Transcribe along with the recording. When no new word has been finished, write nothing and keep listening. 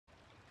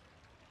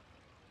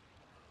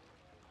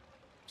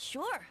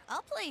Sure,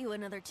 I'll play you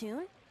another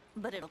tune,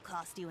 but it'll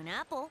cost you an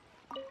apple.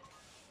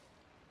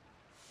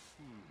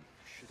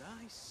 Should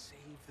I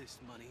save this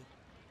money?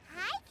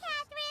 Hi,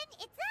 Catherine!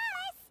 It's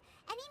us!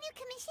 Any new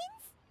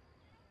commissions?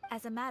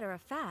 As a matter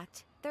of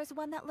fact, there's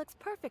one that looks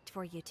perfect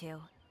for you two.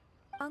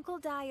 Uncle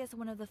Dai is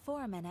one of the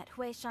foremen at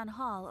Huishan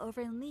Hall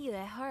over in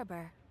Liyue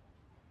Harbor.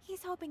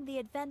 He's hoping the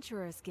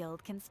Adventurers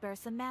Guild can spare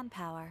some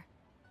manpower.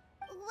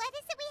 What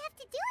is it we have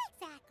to do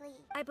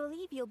exactly? I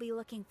believe you'll be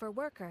looking for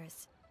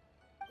workers.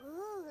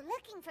 Ooh,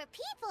 looking for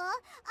people?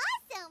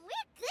 Awesome!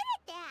 We're good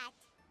at that!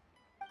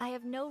 I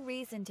have no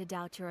reason to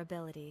doubt your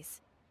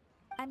abilities.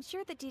 I'm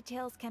sure the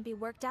details can be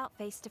worked out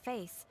face to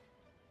face.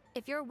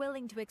 If you're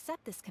willing to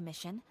accept this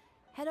commission,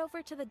 head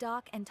over to the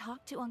dock and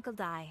talk to Uncle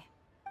Dai.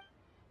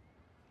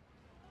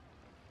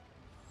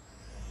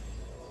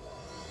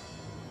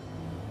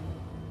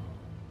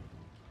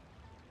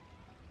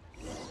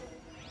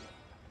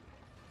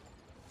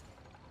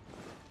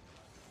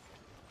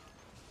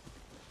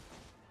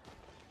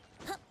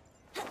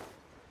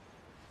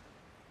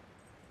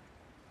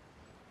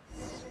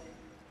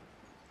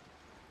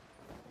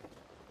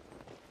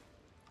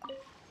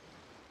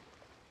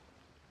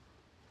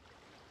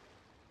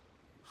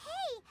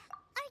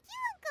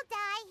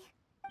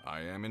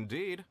 I am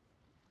indeed.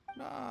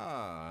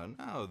 Ah,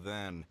 now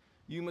then.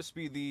 You must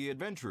be the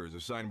adventurers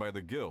assigned by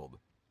the guild.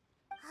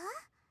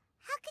 Huh?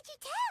 How could you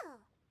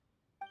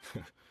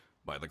tell?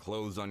 By the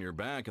clothes on your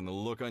back and the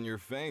look on your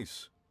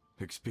face.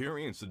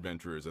 Experienced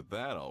adventurers at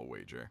that, I'll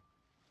wager.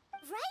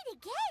 Right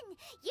again!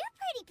 You're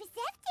pretty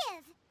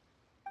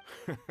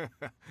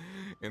perceptive!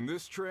 In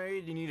this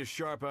trade, you need a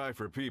sharp eye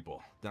for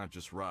people, not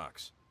just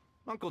rocks.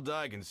 Uncle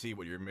Dai can see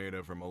what you're made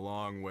of from a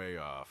long way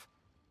off.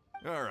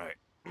 Alright.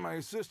 My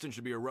assistant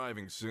should be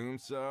arriving soon,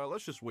 so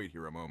let's just wait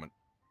here a moment.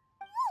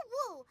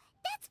 Woo-woo!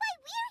 That's why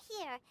we're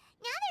here!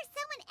 Now there's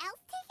someone else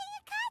taking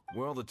a cut?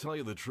 Well, to tell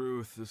you the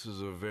truth, this is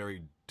a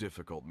very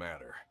difficult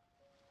matter.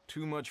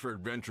 Too much for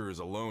adventurers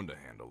alone to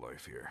handle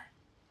life here.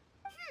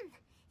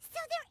 So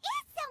there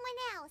is someone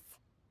else!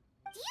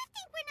 Do you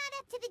think we're not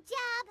up to the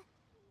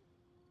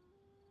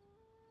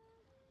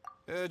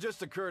job? It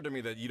just occurred to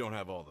me that you don't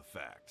have all the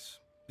facts.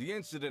 The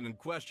incident in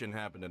question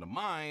happened in a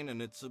mine,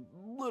 and it's a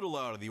little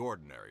out of the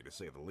ordinary, to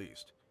say the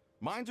least.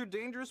 Mines are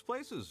dangerous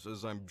places,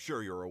 as I'm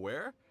sure you're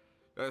aware.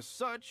 As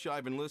such,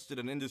 I've enlisted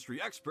an industry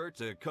expert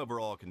to cover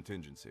all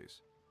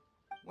contingencies.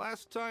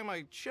 Last time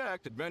I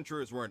checked,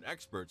 adventurers weren't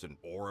experts in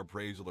ore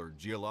appraisal or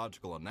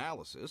geological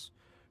analysis.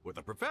 With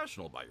a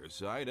professional by your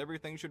side,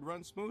 everything should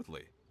run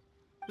smoothly.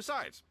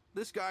 Besides,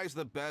 this guy's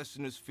the best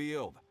in his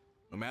field.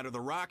 No matter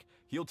the rock,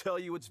 he'll tell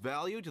you its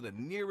value to the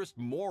nearest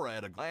mora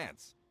at a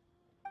glance.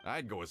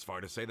 I'd go as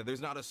far to say that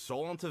there's not a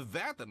soul on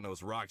Teyvat that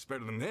knows rocks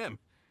better than him.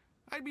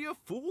 I'd be a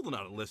fool to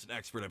not enlist an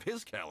expert of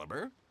his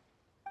caliber.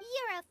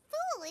 You're a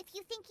fool if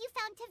you think you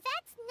found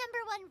Teyvat's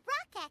 #1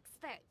 rock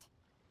expert.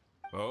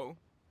 Oh?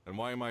 And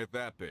why might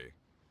that be?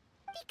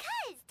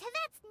 Because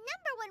Teyvat's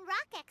 #1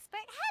 rock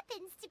expert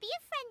happens to be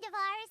a friend of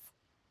ours.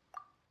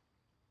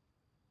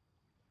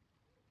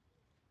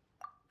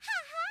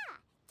 Ha-ha!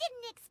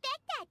 Didn't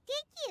expect that,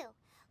 did you?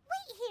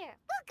 Wait here,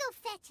 we'll go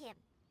fetch him.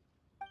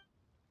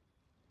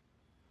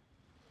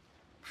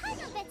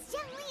 Paimon bets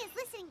Zhongli is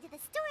listening to the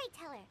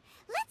storyteller.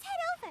 Let's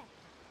head over.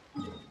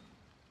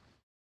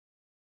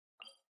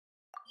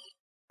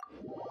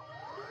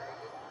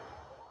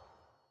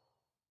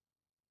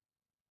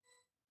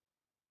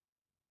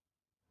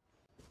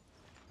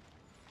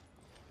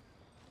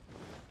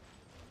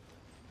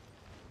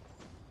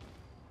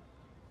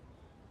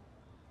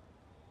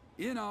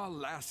 In our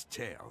last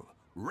tale,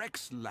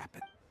 Rex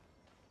Lappet.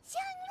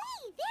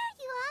 Zhongli, there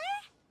you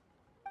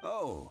are!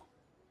 Oh,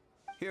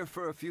 here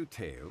for a few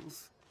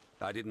tales?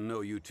 I didn't know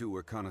you two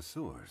were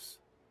connoisseurs.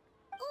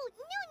 Oh,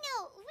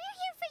 no, we're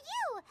here for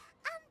you.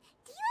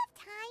 Do you have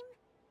time?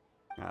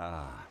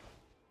 Ah,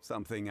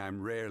 something I'm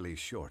rarely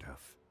short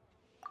of.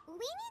 We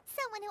need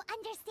someone who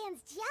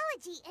understands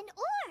geology and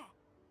ore.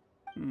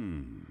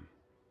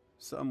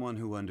 Someone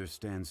who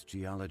understands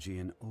geology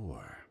and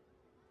ore.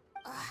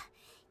 Ugh.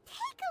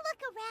 Take a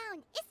look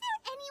around. Is there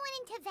anyone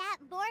in Teyvat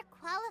more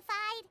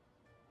qualified?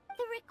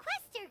 The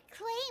requester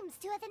claims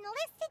to have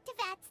enlisted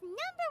Teyvat's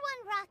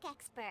 #1 rock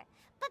expert,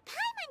 but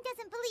Paimon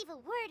doesn't believe a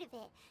word of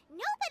it.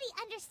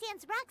 Nobody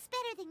understands rocks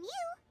better than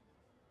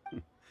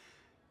you.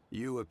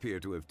 You appear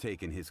to have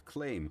taken his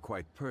claim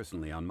quite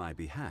personally on my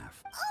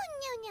behalf.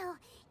 Oh, no.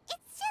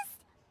 It's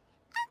just...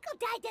 Uncle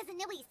Dai doesn't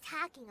know what he's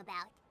talking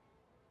about.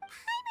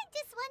 Paimon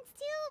just wants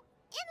to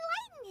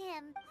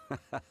enlighten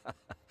him.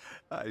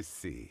 I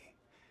see.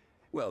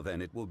 Well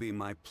then, it will be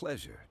my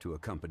pleasure to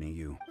accompany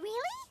you. Really?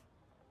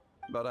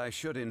 But I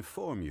should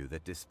inform you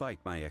that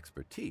despite my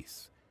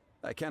expertise,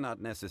 I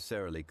cannot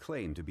necessarily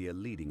claim to be a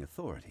leading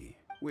authority.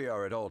 We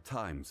are at all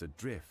times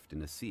adrift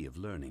in a sea of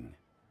learning.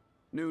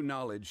 New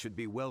knowledge should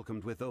be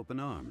welcomed with open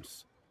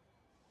arms.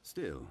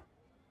 Still,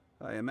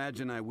 I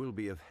imagine I will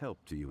be of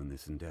help to you in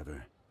this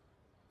endeavor.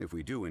 If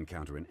we do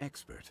encounter an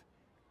expert,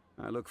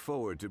 I look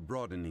forward to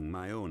broadening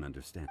my own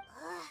understanding.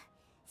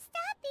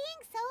 Stop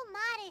being so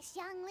modest,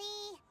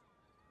 Zhongli.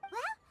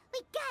 Well,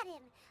 We got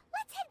him!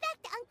 Let's head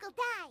back to Uncle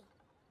Dai!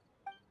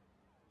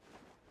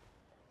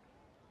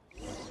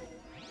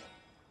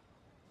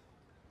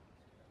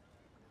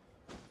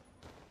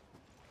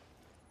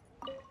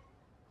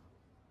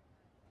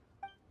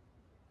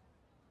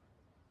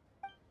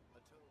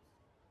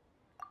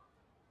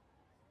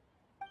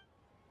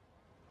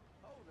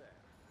 Oh there.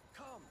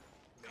 Come.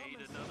 Made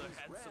and see another these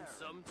handsome rare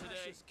sum and today?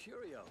 precious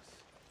curios.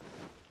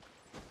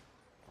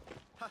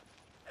 Ha!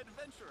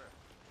 Adventurer!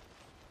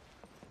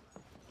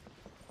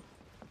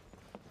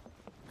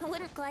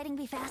 Wouldn't gliding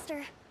be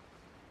faster?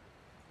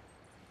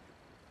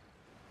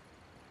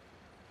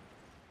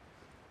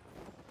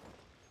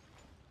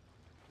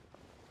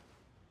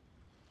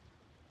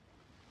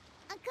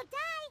 Uncle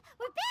Dai,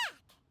 we're back!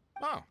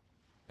 Oh.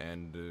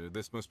 And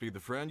this must be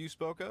the friend you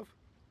spoke of?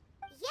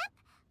 Yep.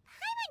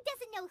 Paimon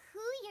doesn't know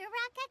who your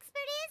rock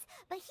expert is,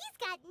 but he's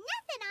got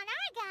nothing on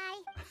our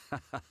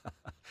guy.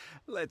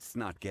 Let's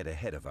not get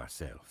ahead of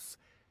ourselves.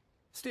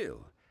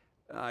 Still,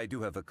 I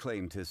do have a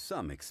claim to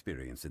some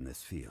experience in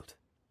this field.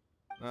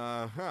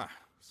 Uh-huh.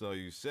 So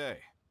you say.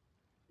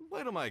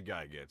 Wait till my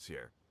guy gets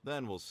here.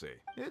 Then we'll see.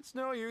 It's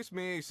no use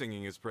me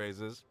singing his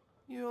praises.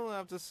 You'll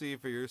have to see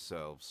for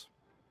yourselves.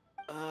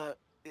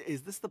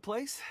 Is this the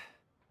place?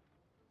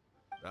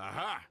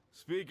 Aha!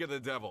 Speak of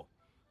the devil.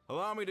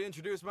 Allow me to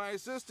introduce my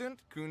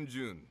assistant,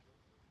 Kun-jun.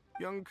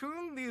 Young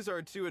Kun, these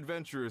are two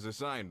adventurers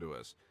assigned to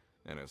us.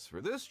 And as for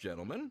this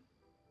gentleman...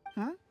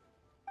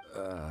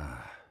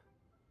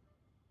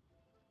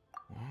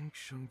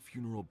 Wangsheng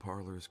Funeral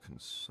Parlor's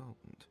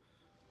consultant.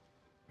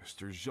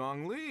 Mr.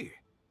 Zhongli.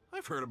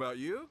 I've heard about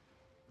you.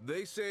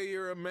 They say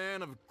you're a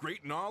man of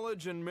great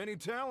knowledge and many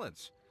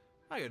talents.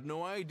 I had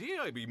no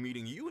idea I'd be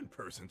meeting you in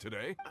person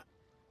today.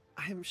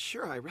 I'm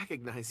sure I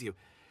recognize you.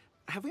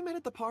 Have we met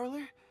at the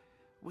parlor?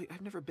 Wait,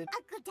 I've never been...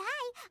 Uncle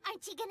Dai,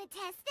 aren't you gonna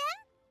test them?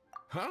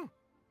 Huh?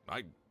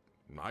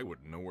 I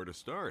wouldn't know where to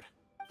start.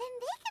 Then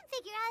they can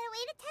figure out a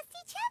way to test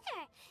each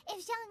other. If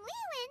Zhongli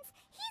wins,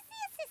 he's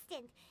the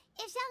assistant.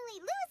 If Zhongli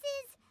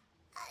loses...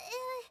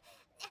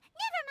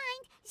 never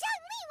mind.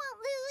 Zhongli won't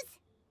lose.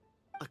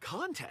 A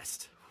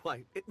contest?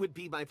 Why, it would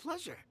be my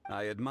pleasure.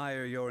 I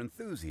admire your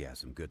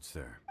enthusiasm, good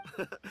sir.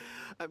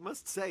 I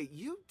must say,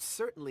 you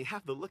certainly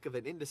have the look of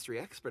an industry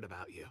expert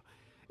about you.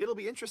 It'll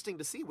be interesting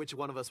to see which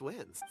one of us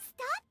wins.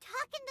 Stop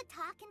talking the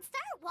talk and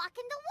start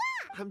walking the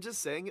walk. I'm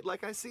just saying it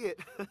like I see it.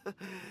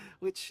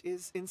 Which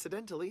is,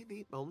 incidentally,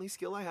 the only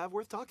skill I have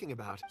worth talking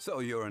about. So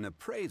you're an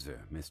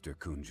appraiser, Mr.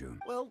 Kun-jun.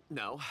 Well,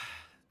 no.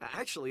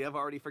 Actually, I've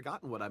already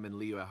forgotten what I'm in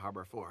Liyue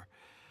Harbor for.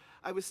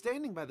 I was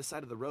standing by the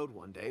side of the road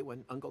one day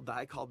when Uncle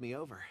Dai called me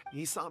over.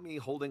 He saw me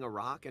holding a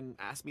rock and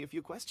asked me a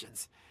few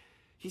questions.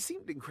 He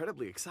seemed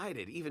incredibly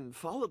excited, even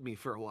followed me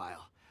for a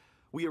while.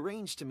 We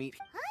arranged to meet...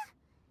 Huh?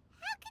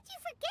 How could you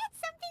forget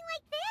something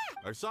like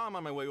that? I saw him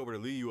on my way over to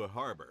Liyue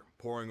Harbor,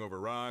 poring over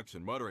rocks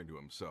and muttering to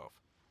himself.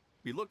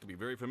 He looked to be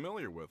very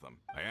familiar with them.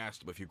 I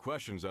asked him a few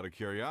questions out of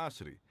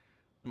curiosity.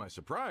 To my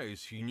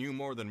surprise, he knew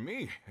more than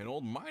me, an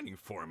old mining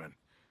foreman.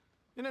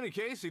 In any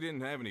case, he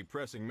didn't have any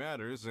pressing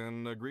matters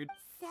and agreed...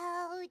 So,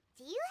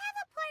 do you have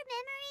a poor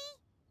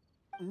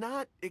memory?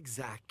 Not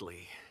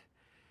exactly.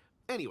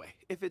 Anyway,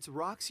 if it's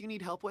rocks you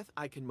need help with,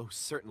 I can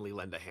most certainly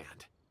lend a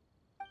hand.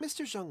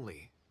 Mr.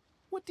 Zhongli,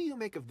 what do you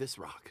make of this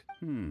rock?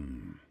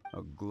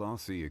 A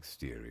glossy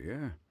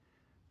exterior,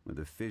 with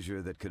a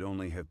fissure that could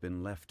only have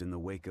been left in the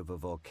wake of a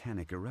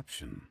volcanic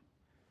eruption.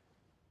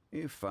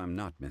 If I'm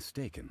not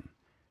mistaken,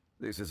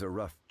 this is a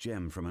rough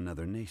gem from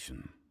another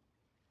nation.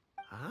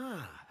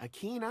 Ah, a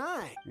keen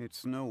eye.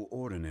 It's no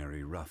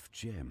ordinary rough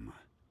gem.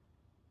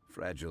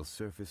 Fragile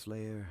surface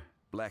layer,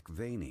 black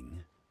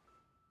veining.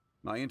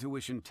 My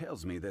intuition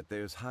tells me that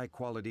there's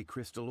high-quality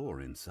crystal ore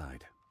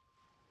inside.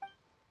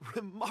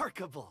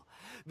 Remarkable!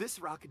 This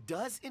rock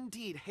does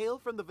indeed hail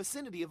from the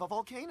vicinity of a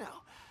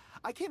volcano.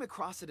 I came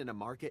across it in a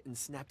market and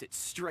snapped it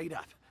straight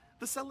up.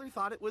 The seller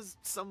thought it was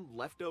some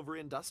leftover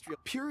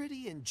industrial.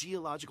 Purity and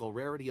geological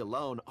rarity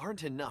alone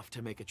aren't enough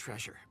to make a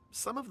treasure.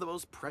 Some of the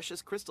most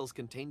precious crystals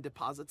contain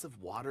deposits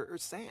of water or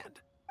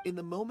sand. In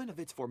the moment of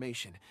its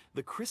formation,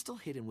 the crystal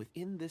hidden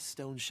within this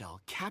stone shell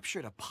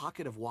captured a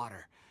pocket of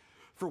water.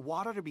 For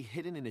water to be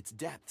hidden in its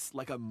depths,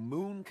 like a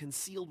moon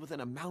concealed within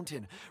a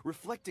mountain,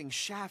 reflecting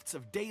shafts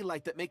of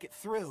daylight that make it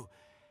through.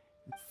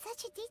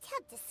 Such a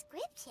detailed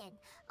description.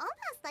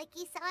 Almost like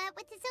he saw it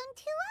with his own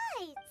 2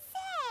 eyes.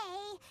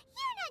 Say,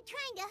 you're not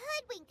trying to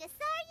hoodwink us,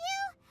 are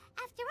you?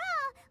 After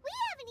all, we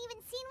haven't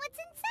even seen what's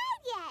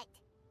inside yet.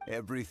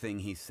 Everything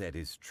he said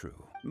is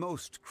true.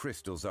 Most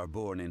crystals are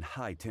born in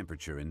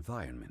high-temperature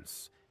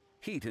environments.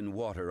 Heat and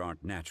water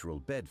aren't natural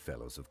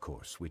bedfellows, of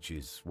course, which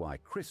is why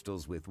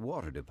crystals with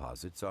water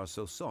deposits are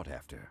so sought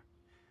after.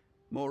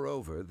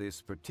 Moreover,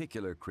 this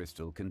particular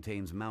crystal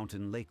contains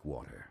mountain lake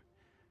water.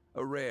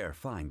 A rare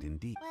find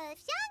indeed. Well, if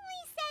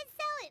Zhongli says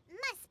so, it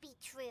must be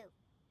true.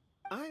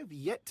 I've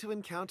yet to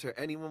encounter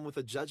anyone with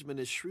a judgment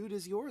as shrewd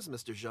as yours,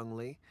 Mr.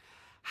 Zhongli.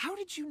 How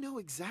did you know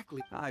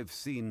exactly? I've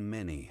seen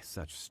many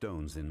such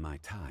stones in my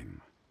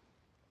time.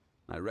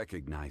 I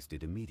recognized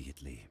it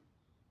immediately.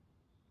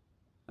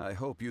 I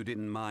hope you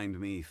didn't mind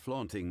me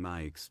flaunting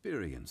my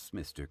experience,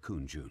 Mr.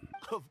 Kunjun.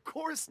 Of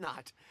course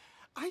not.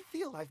 I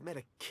feel I've met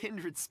a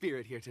kindred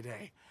spirit here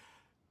today.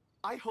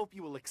 I hope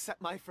you will accept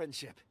my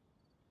friendship.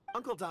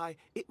 Uncle Dai,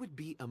 it would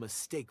be a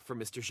mistake for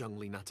Mr.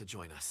 Zhongli not to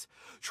join us.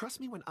 Trust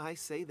me when I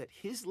say that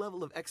his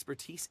level of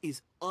expertise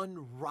is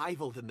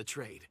unrivaled in the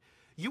trade.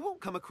 You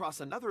won't come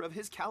across another of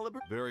his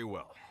caliber. Very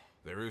well.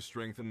 There is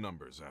strength in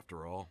numbers,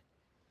 after all.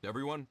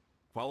 Everyone,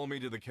 follow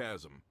me to the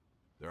chasm.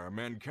 There are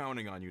men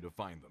counting on you to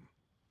find them.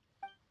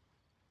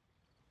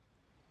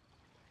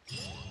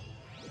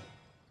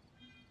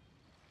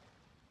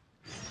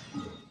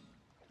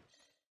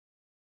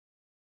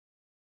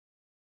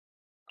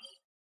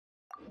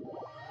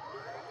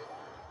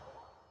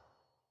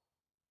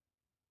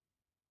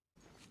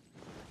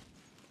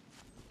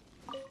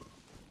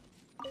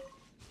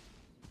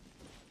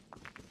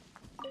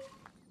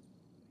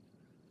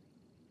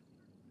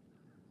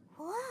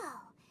 Whoa,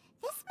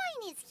 this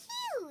mine is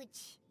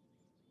huge!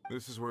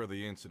 This is where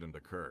the incident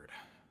occurred.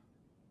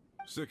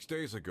 6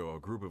 days ago, a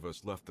group of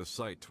us left the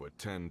site to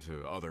attend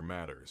to other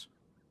matters.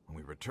 When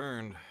we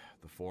returned,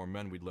 the 4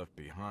 men we'd left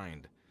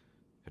behind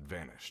had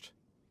vanished.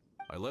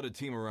 I led a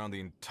team around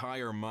the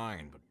entire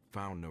mine, but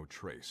found no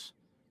trace.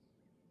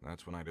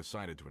 That's when I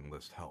decided to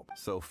enlist help.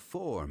 So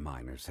 4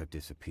 miners have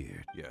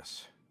disappeared.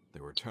 Yes,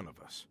 there were 10 of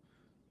us.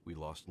 We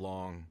lost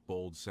Long,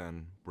 Bold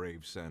Sen,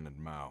 Brave Sen, and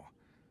Mao.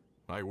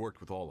 I worked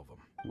with all of them.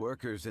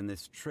 Workers in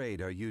this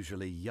trade are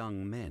usually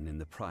young men in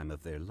the prime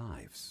of their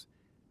lives.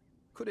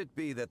 Could it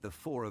be that the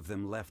 4 of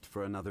them left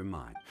for another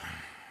mine?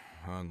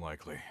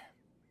 Unlikely.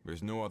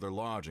 There's no other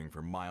lodging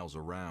for miles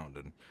around,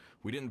 and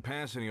we didn't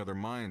pass any other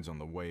mines on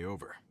the way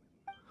over.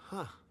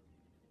 Huh.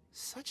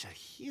 Such a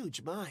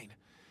huge mine.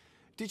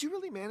 Did you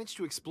really manage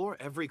to explore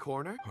every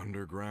corner?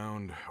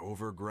 Underground,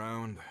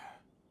 overground,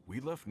 we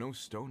left no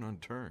stone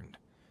unturned.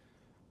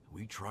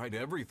 We tried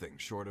everything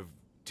short of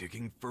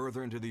digging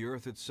further into the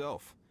earth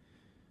itself.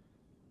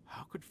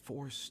 How could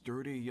 4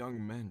 sturdy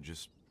young men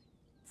just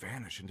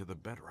vanish into the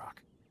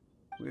bedrock?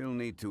 We'll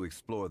need to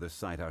explore the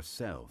site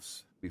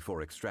ourselves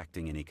before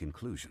extracting any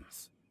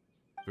conclusions.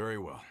 Very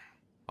well.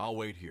 I'll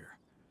wait here.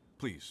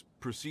 Please,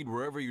 proceed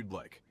wherever you'd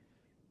like.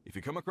 If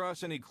you come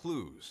across any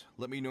clues,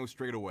 let me know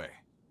straight away.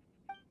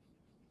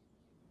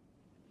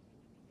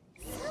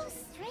 So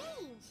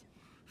strange.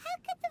 How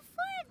could the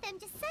 4 of them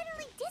just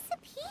suddenly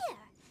disappear?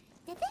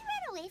 Did they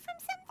run away from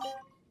something?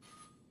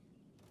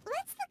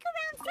 Let's look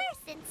around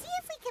first and see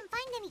if we can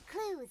find any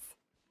clues.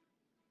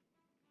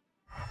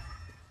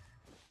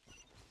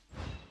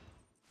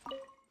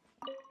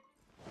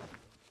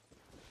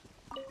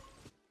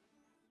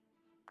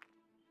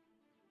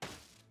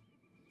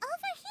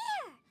 Over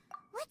here!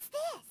 What's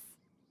this?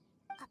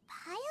 A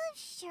pile of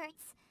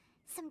shirts,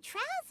 some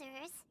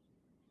trousers.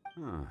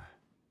 Huh.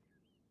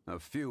 A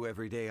few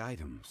everyday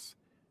items.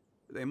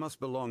 They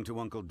must belong to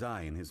Uncle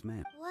Dai and his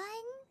men. 1,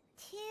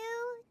 2,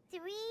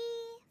 3,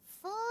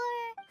 4.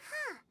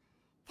 Huh.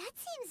 That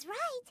seems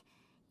right.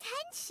 10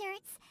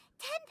 shirts,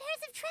 10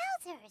 pairs of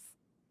trousers.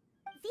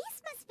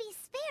 These must be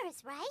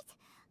spares, right?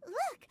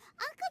 Look,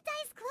 Uncle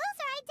Dai's clothes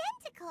are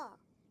identical.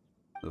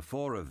 The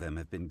 4 of them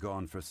have been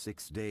gone for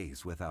 6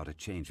 days without a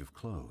change of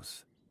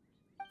clothes.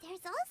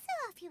 There's also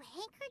a few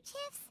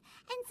handkerchiefs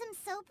and some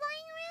soap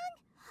lying around.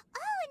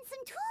 Oh, and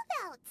some tool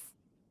belts.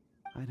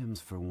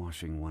 Items for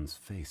washing one's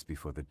face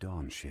before the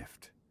dawn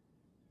shift.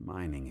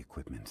 Mining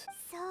equipment.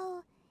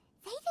 So,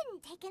 they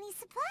didn't take any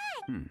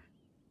supplies.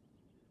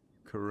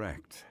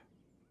 Correct.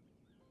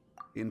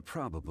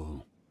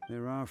 Improbable.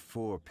 There are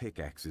 4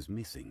 pickaxes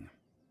missing.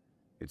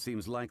 It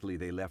seems likely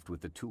they left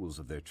with the tools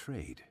of their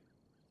trade.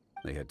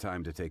 They had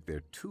time to take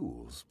their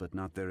tools, but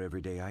not their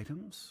everyday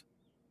items?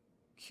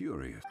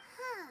 Curious.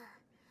 Huh.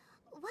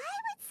 Why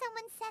would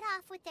someone set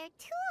off with their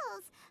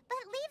tools, but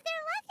leave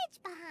their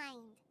luggage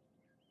behind?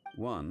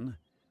 1,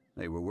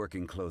 they were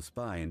working close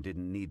by and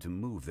didn't need to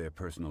move their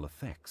personal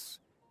effects.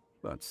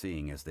 But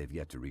seeing as they've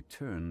yet to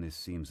return, this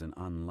seems an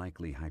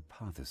unlikely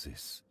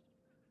hypothesis.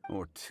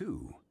 Or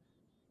 2,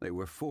 they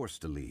were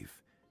forced to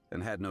leave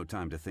and had no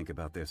time to think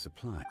about their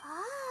supply.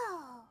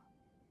 Oh.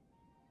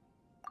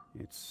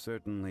 It's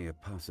certainly a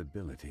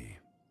possibility.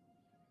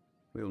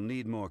 We'll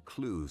need more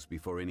clues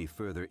before any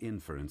further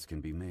inference can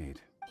be made.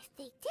 If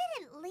they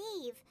didn't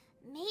leave,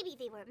 maybe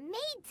they were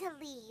made to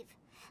leave.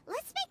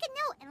 Let's make a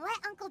note and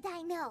let Uncle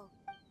Dai know.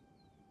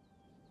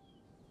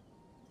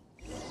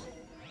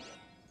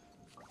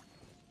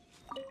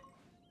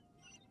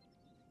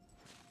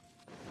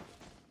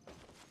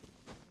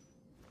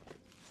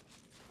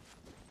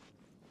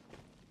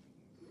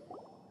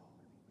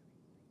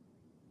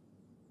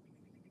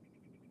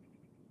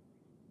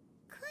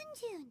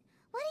 Kunjun,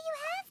 what do you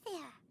have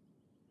there?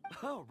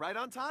 Oh, right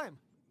on time.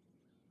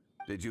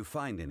 Did you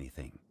find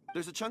anything?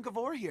 There's a chunk of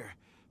ore here.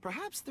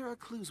 Perhaps there are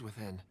clues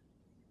within.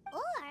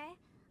 Or,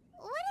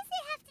 what does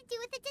it have to do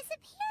with the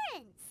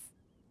disappearance?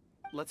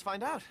 Let's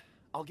find out.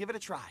 I'll give it a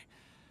try.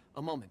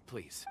 A moment,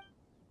 please.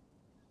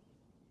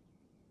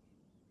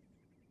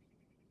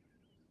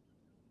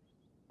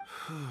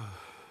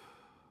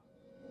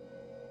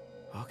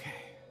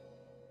 Okay.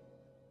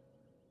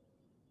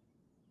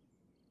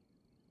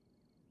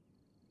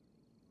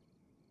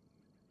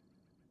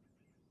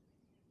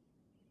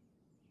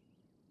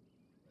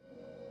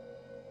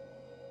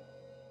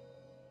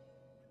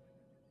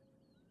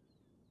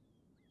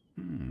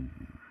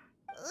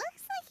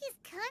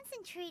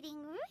 concentrating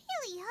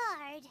really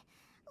hard.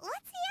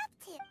 What's he up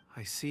to?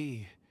 I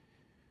see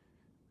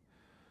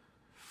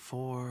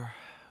 4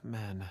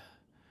 men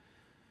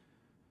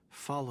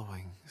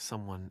following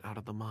someone out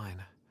of the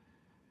mine.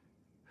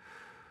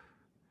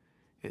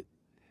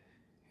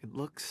 It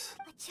looks...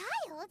 A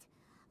child?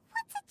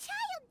 What's a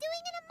child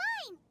doing in a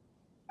mine?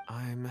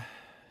 I'm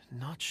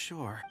not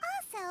sure.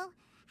 Also,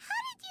 how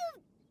did you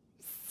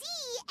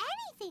see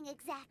anything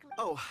exactly?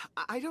 Oh,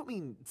 I don't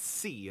mean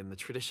see in the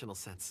traditional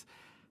sense.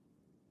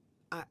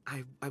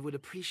 I would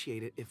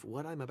appreciate it if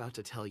what I'm about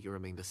to tell you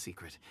remained a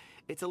secret.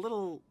 It's a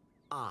little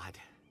odd.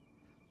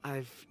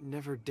 I've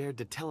never dared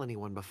to tell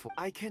anyone before.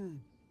 I can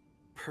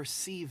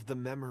perceive the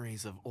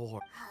memories of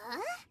Or.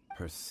 Huh?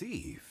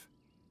 Perceive?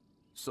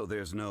 So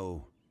there's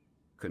no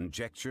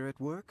conjecture at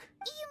work?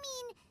 You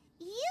mean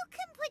you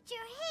can put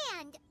your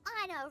hand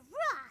on a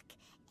rock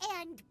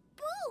and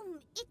boom,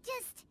 it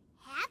just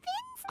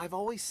happens? I've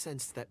always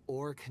sensed that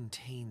ore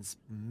contains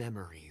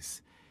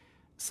memories.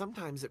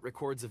 Sometimes it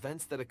records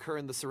events that occur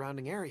in the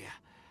surrounding area.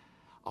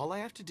 All I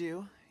have to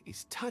do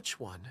is touch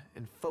one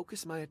and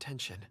focus my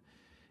attention,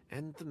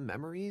 and the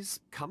memories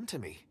come to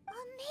me.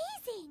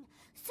 Amazing!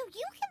 So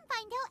you can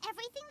find out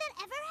everything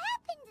that ever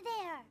happened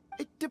there.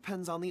 It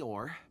depends on the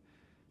ore.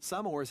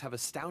 Some ores have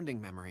astounding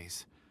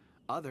memories.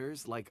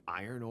 Others, like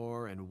iron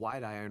ore and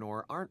white iron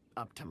ore, aren't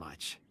up to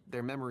much.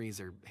 Their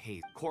memories are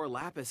hazy. Core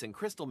lapis and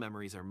crystal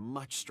memories are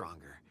much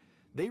stronger.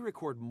 They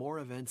record more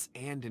events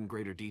and in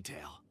greater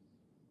detail.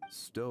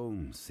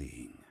 Stone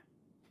seeing.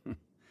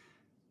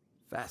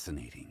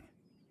 Fascinating.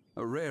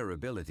 A rare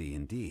ability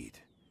indeed.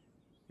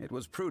 It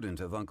was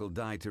prudent of Uncle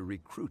Dai to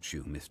recruit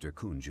you, Mr.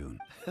 Kunjun.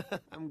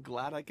 I'm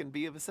glad I can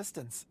be of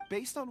assistance.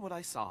 Based on what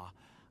I saw,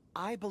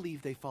 I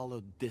believe they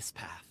followed this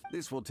path.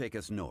 This will take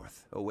us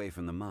north, away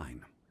from the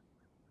mine.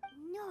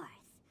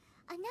 North.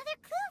 Another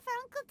clue for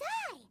Uncle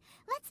Dai.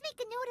 Let's make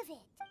a note of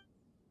it.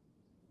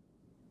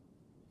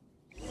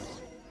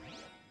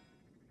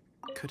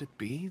 Could it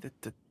be that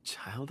the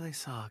child I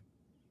saw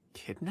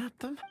kidnapped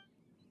them?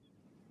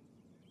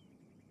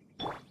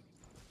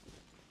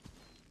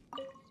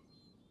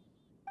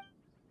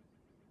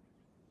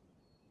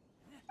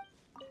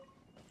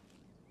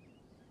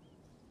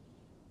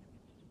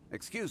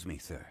 Excuse me,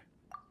 sir.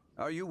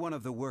 Are you one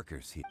of the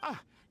workers here?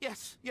 Ah,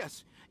 yes.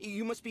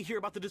 You must be here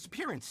about the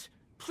disappearance.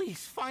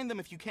 Please, find them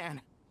if you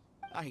can.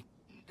 I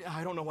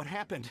don't know what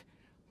happened.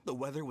 The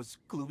weather was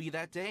gloomy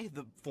that day.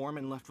 The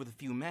foreman left with a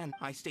few men.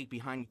 I stayed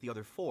behind with the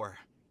other 4.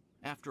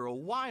 After a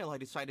while, I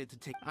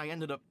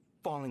ended up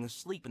falling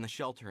asleep in the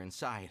shelter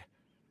inside.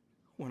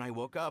 When I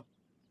woke up,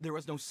 there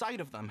was no sight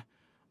of them.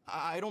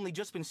 I'd only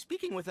just been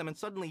speaking with them and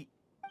suddenly,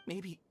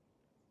 maybe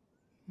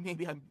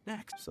I'm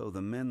next. So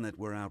the men that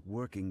were out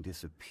working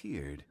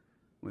disappeared,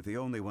 with the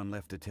only one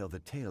left to tell the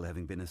tale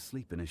having been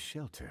asleep in a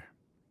shelter.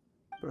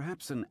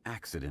 Perhaps an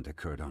accident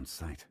occurred on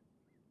site.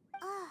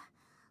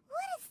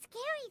 What a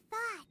scary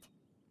thought.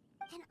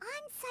 An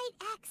on-site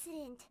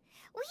accident.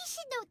 We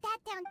should note that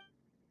down.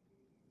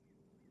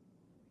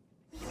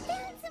 We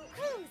found some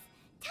clues.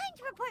 Time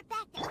to report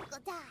back to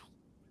Uncle Dai.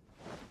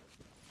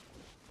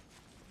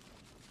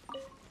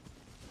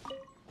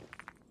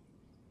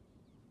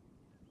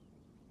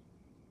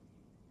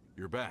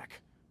 You're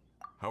back.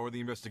 How are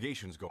the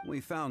investigations going? We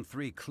found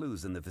 3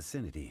 clues in the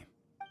vicinity.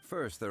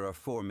 First, there are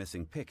 4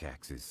 missing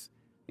pickaxes,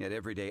 yet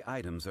everyday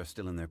items are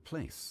still in their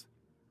place.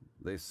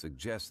 This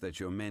suggests that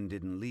your men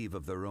didn't leave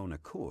of their own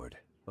accord,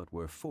 but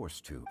were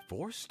forced to.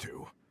 Forced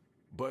to?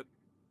 But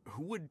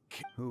who would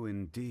Who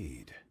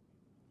indeed?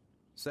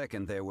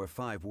 Second, there were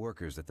 5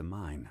 workers at the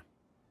mine.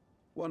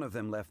 One of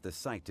them left the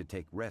site to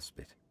take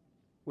respite.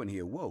 When he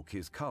awoke,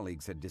 his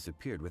colleagues had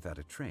disappeared without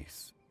a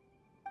trace.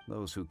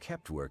 Those who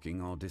kept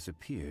working all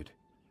disappeared.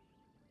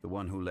 The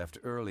one who left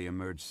early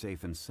emerged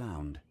safe and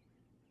sound.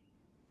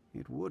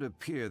 It would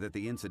appear that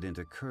the incident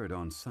occurred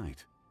on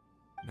site.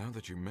 Now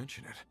that you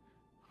mention it,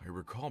 I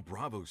recall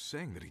Bravo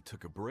saying that he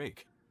took a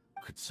break.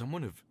 Could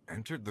someone have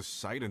entered the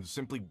site and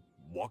simply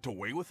walked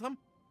away with them?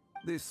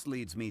 This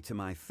leads me to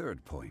my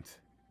third point.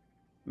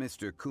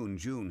 Mr.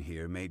 Kunjun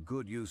here made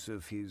good use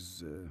of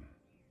his,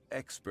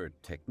 expert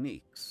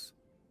techniques.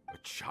 A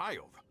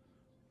child?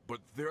 But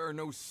there are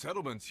no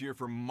settlements here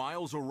for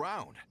miles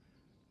around.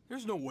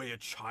 There's no way a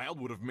child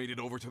would have made it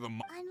over to the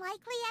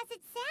Unlikely as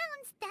it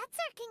sounds, that's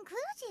our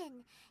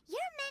conclusion.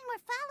 Your men were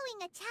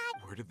following a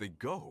child. Where did they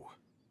go?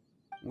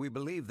 We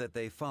believe that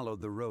they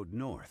followed the road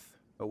north,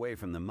 away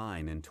from the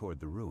mine and toward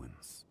the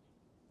ruins.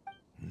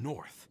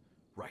 North.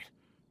 Right.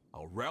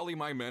 I'll rally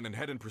my men and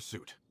head in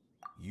pursuit.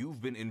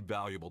 You've been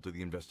invaluable to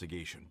the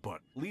investigation,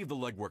 but leave the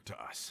legwork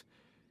to us.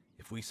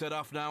 If we set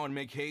off now and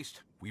make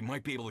haste, we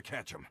might be able to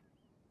catch them.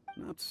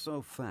 Not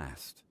so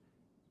fast.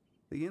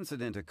 The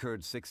incident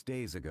occurred 6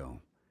 days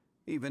ago.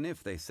 Even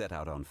if they set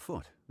out on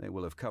foot, they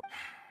will have covered...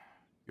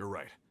 You're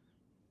right.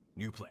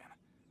 New plan.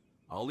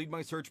 I'll lead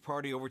my search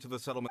party over to the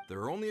settlement. There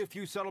are only a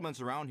few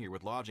settlements around here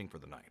with lodging for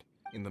the night.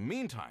 In the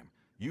meantime,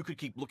 you could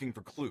keep looking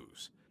for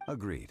clues.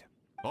 Agreed.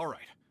 All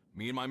right.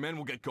 Me and my men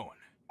will get going.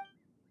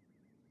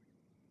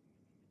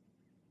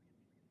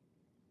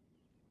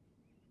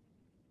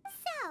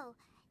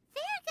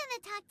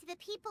 to talk to the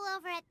people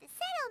over at the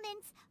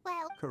settlements,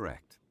 well...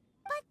 Correct.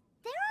 But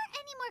there aren't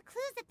any more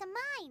clues at the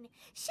mine.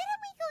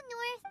 Shouldn't we go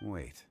north?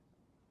 Wait.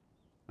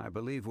 I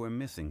believe we're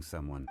missing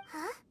someone.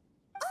 Huh?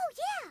 Oh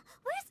yeah!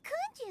 Where's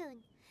Kunjun?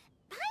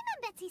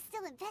 Paimon bets he's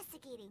still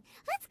investigating.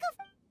 Let's go...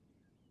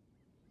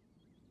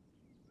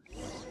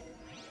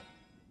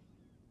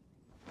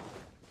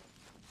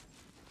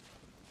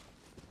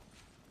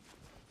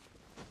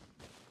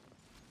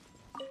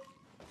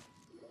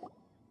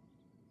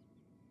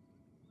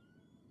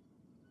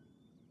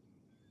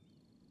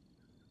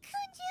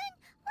 Kunjun,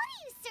 what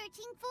are you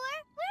searching for?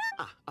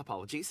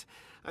 Apologies.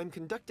 I'm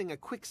conducting a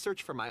quick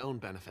search for my own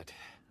benefit.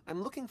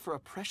 I'm looking for a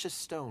precious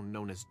stone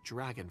known as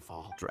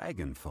Dragonfall.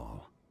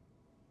 Dragonfall?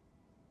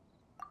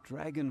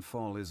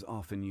 Dragonfall is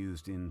often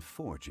used in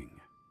forging.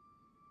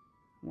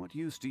 What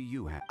use do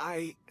you have?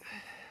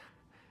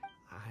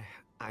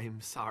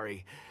 I'm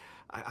sorry.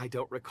 I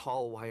don't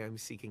recall why I'm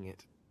seeking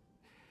it.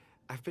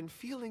 I've been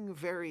feeling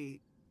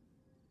very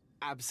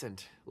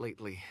absent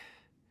lately.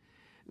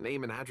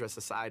 Name and address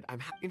aside,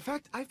 in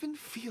fact, I've been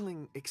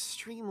feeling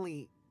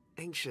extremely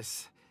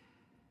anxious.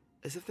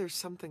 As if there's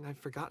something I've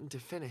forgotten to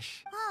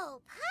finish.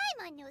 Oh,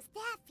 Paimon knows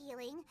that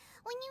feeling.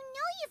 When you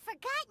know you've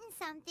forgotten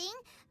something,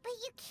 but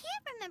you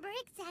can't remember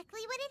exactly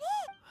what it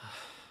is.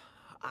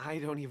 I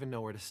don't even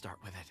know where to start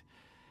with it.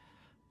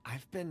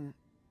 I've been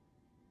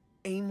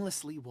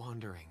aimlessly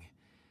wandering.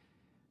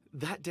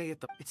 That day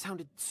at it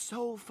sounded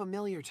so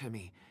familiar to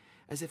me,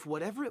 as if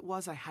whatever it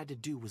was I had to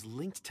do was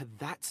linked to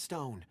that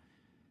stone.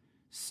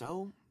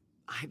 So,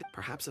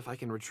 perhaps if I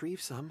can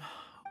retrieve some.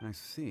 I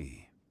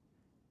see.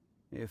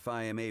 If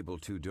I am able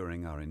to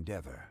during our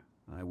endeavor,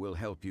 I will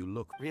help you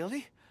look.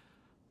 Really?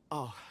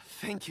 Oh,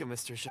 thank you,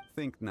 Mr.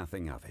 Think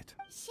nothing of it.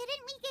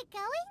 Shouldn't we get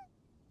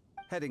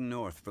going? Heading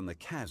north from the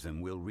chasm,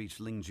 we'll reach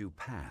Lingju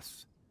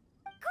Pass.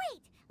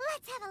 Great!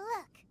 Let's have a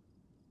look.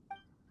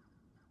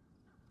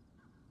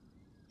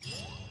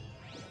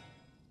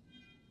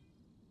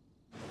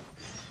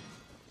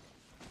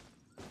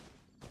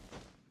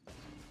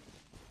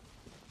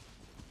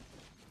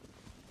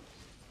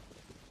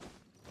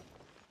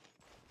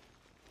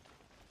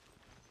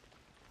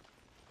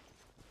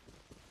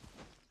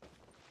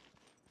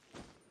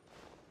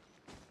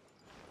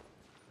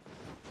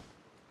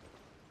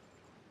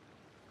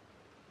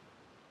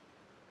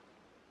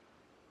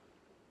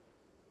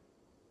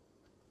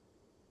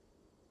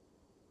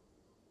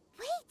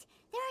 Wait!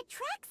 There are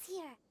tracks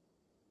here!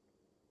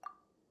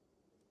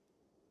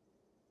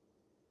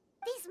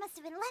 These must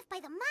have been left by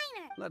the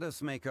miner! Let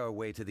us make our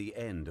way to the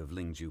end of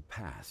Lingju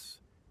Pass.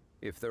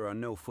 If there are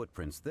no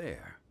footprints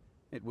there,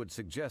 it would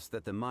suggest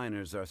that the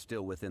miners are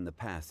still within the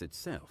pass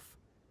itself.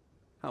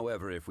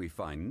 However, if we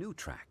find new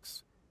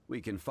tracks,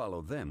 we can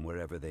follow them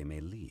wherever they may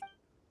lead.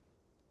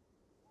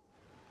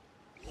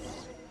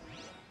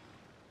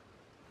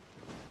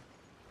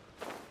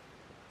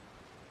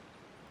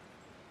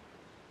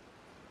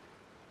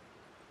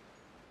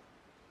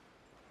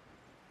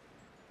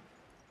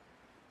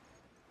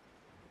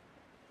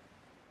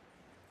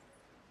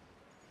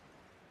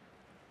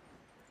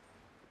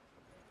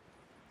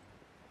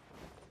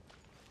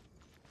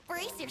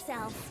 Brace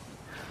yourselves.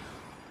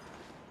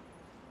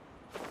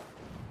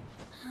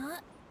 Huh?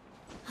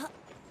 Huh?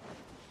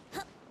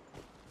 Huh?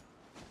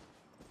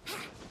 Ha!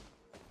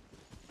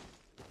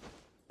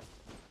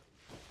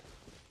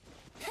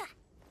 Ha!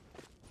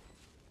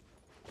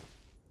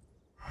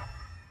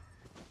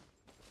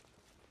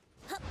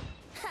 Huh!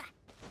 Ha!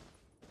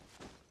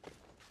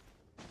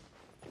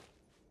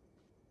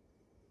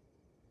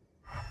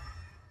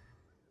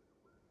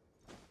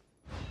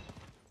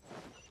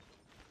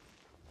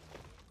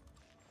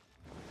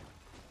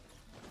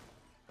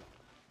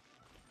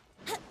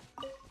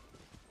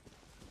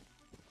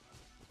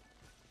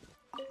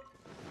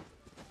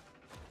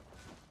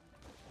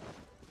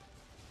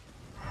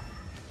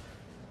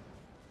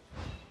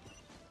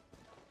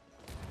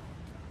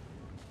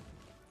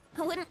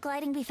 Wouldn't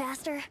gliding be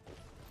faster?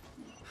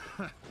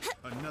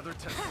 Another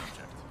test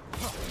subject.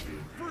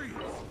 Freeze!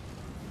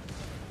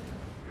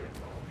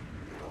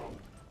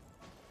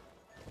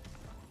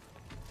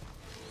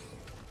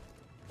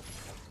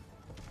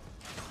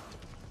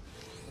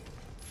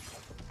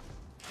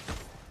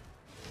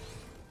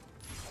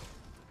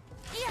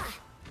 Yeah!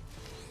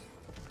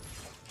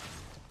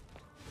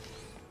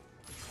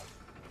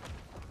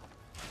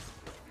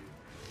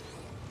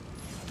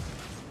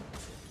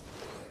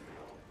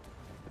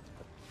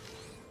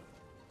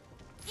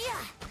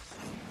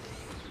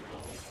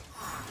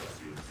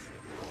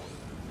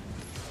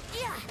 Yeah!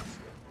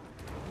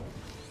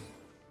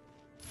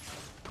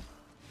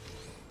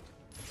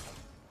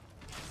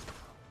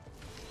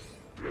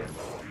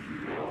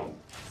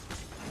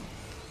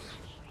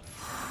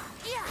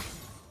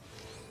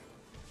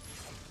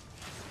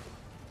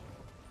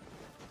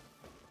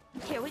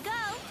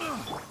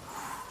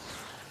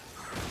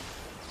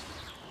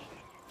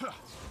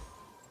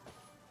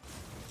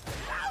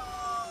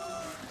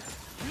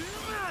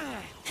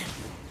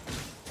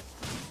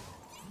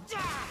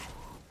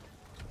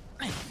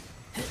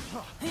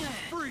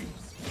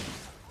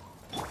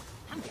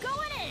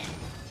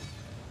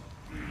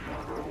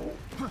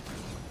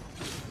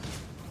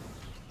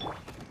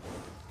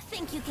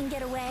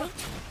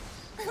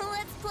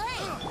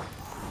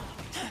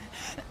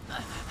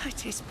 I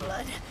taste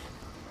blood.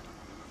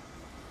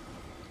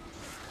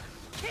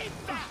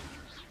 Keep back!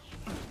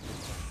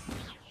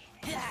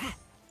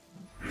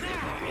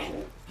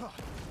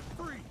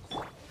 Freeze!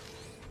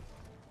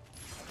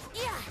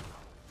 Yeah.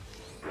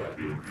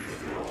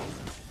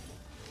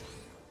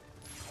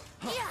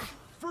 Yeah.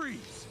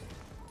 Freeze!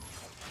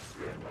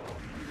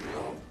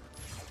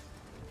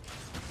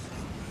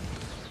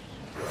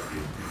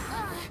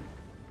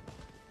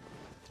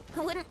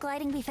 Wouldn't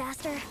gliding be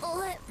faster?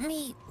 Let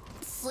me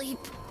sleep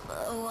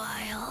a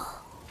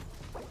while.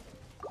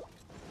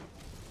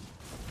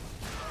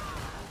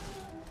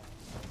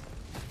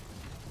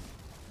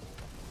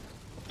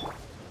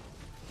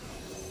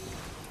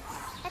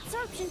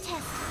 Absorption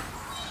test.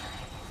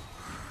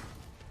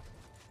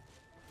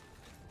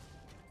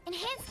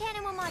 Enhanced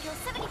animal module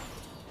 70.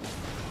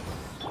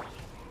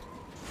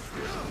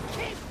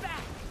 Keep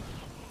back!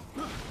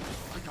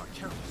 I got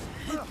careless.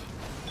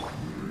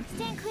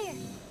 Stand clear.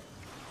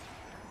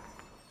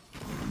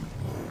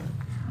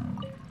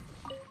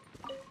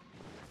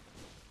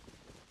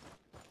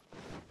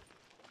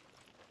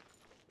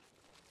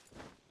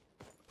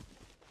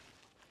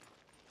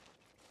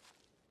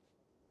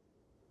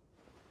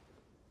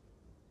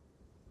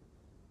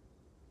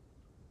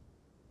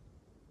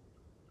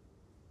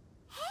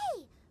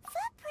 Hey,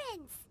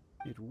 footprints!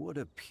 It would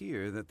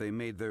appear that they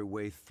made their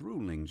way through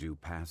Lingju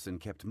Pass and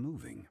kept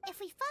moving. If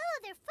we follow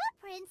their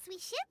footprints, we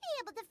should be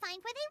able to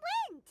find where they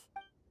went.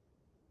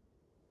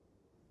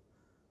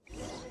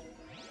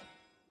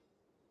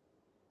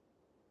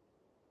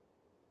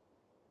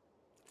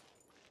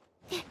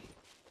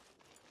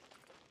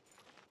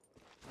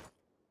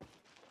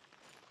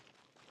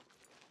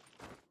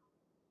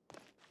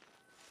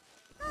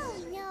 Oh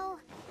no,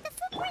 the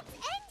footprints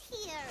end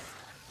here.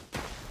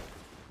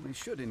 We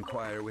should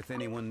inquire with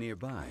anyone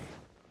nearby.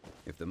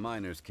 If the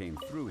miners came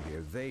through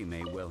here, they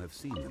may well have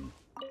seen them.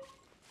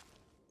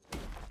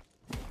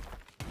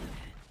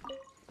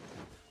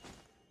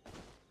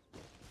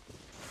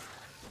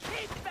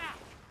 Keep back!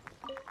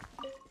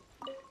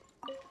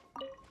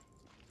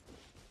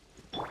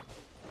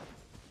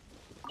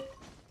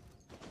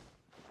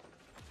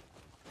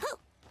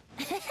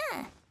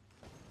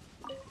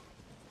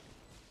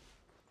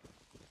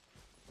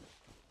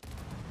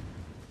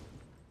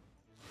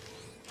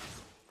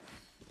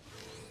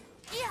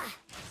 Yeah.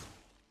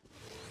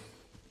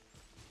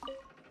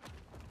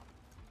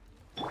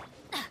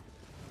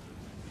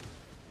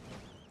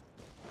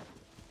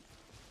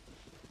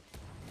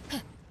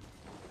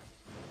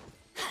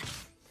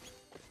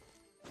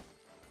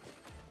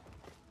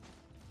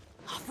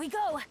 Off we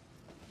go.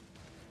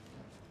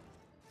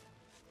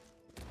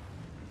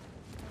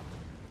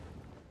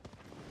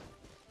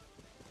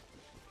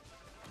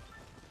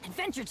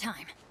 Adventure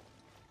time.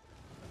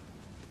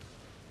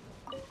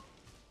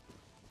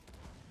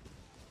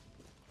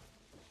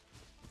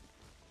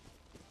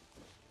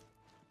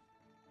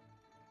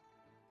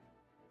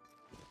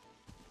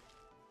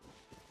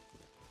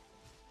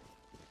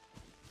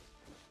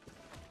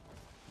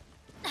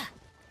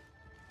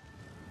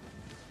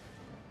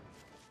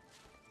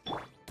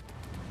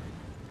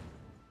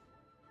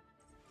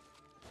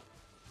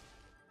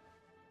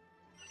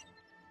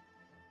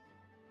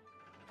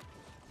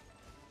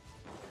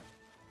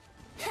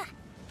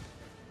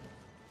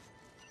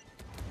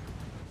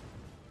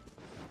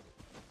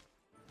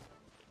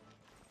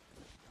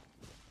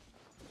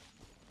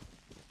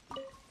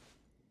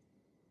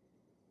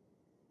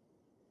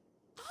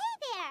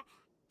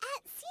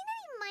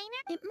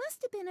 It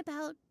must have been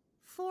about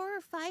 4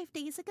 or 5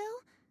 days ago.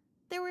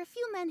 There were a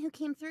few men who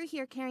came through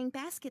here carrying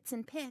baskets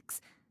and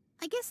picks.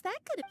 I guess that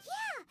could have...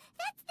 Yeah,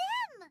 that's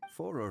them!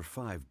 4 or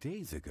 5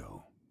 days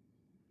ago.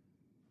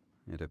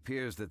 It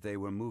appears that they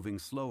were moving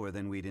slower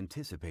than we'd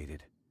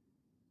anticipated.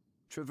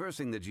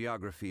 Traversing the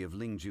geography of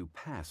Lingju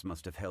Pass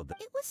must have held the...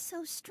 It was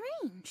so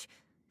strange.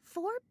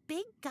 4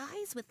 big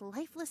guys with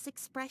lifeless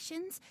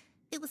expressions.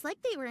 It was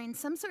like they were in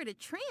some sort of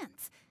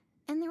trance.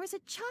 And there was a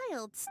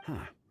child...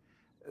 Huh.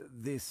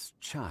 This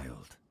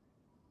child.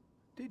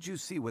 Did you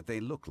see what they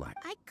look like?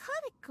 I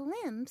caught a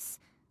glimpse.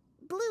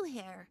 Blue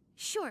hair,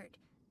 short.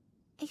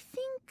 I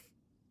think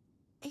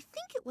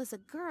it was a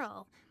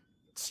girl.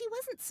 She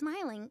wasn't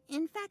smiling.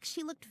 In fact,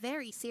 she looked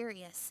very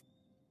serious.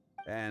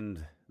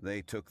 And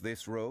they took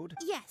this road?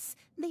 Yes,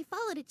 they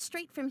followed it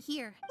straight from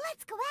here.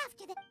 Let's go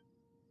after them.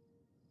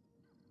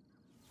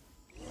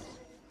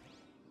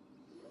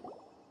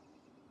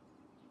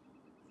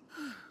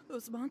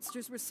 Those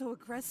monsters were so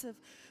aggressive.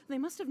 They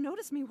must have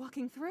noticed me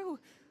walking through.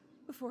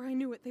 Before I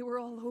knew it, they were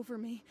all over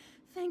me.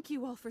 Thank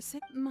you all for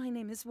My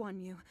name is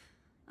Wanyu.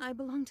 I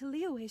belong to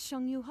Liyue's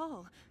Shengyu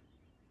Hall.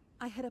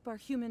 I head up our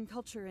human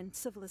culture and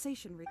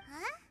civilization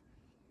Huh?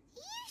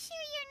 You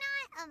sure you're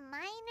not a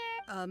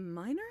miner? A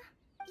miner?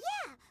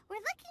 Yeah, we're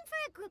looking for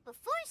a group of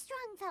 4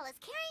 strong fellas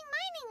carrying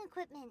mining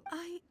equipment.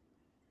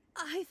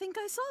 I think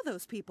I saw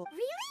those people.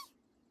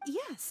 Really?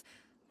 Yes.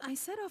 I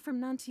set off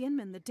from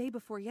Nantianmen the day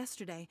before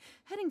yesterday,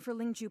 heading for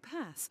Lingju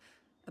Pass.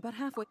 About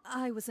halfway,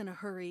 I was in a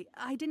hurry.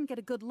 I didn't get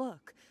a good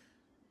look.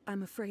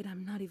 I'm afraid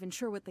I'm not even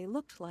sure what they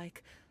looked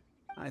like.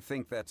 I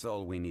think that's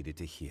all we needed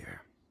to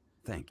hear.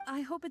 Thank you.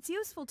 I hope it's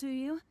useful to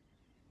you.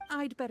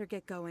 I'd better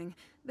get going.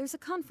 There's a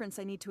conference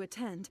I need to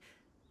attend.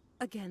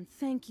 Again,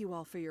 thank you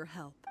all for your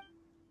help.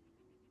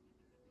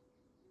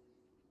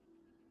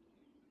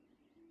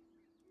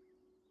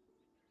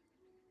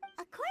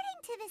 According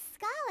to the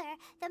scholar,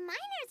 the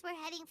miners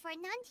were heading for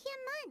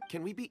Nantiamun.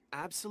 Can we be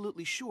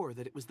absolutely sure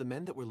that it was the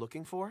men that we're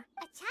looking for?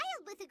 A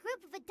child with a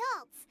group of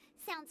adults.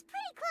 Sounds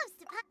pretty close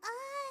to but...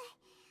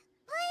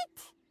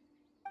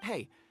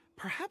 Hey,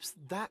 perhaps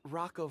that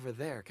rock over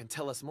there can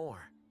tell us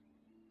more.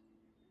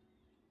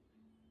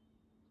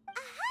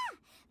 Aha!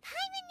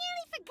 Paimon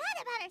nearly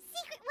forgot about our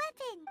secret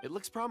weapon! It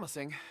looks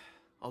promising.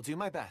 I'll do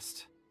my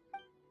best.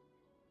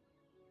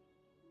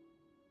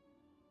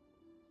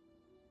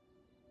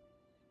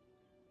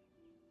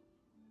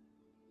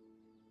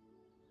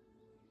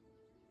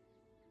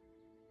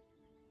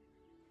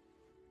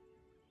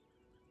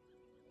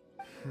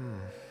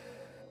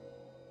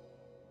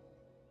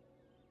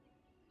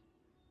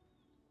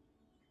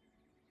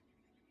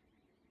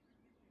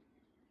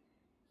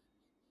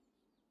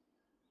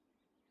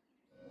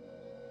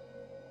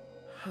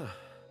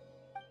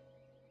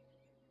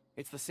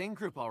 It's the same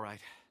group, all right.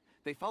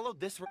 They followed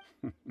this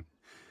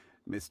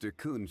Mr.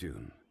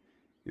 Kunjun,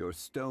 your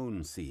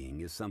stone seeing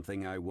is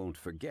something I won't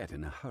forget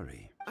in a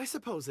hurry. I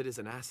suppose it is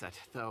an asset,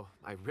 though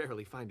I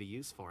rarely find a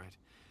use for it.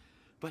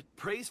 But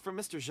praise from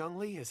Mr.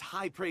 Zhongli is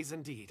high praise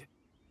indeed.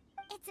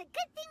 It's a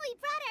good thing we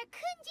brought our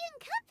Kunjun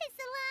compass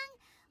along.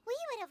 We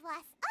would have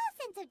lost all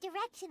sense of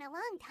direction a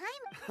long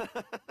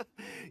time.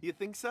 You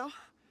think so?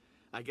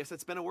 I guess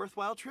it's been a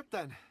worthwhile trip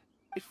then.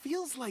 It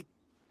feels like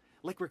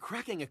we're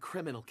cracking a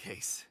criminal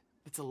case.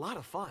 It's a lot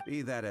of fun.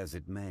 Be that as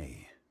it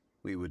may,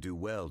 we would do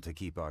well to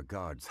keep our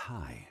guards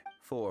high.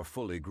 4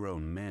 fully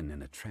grown men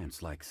in a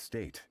trance-like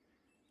state,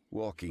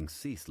 walking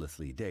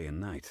ceaselessly day and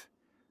night,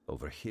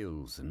 over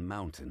hills and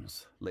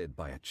mountains, led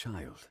by a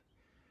child.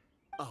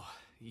 Oh,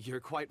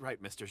 you're quite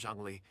right, Mr.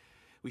 Zhongli.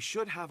 We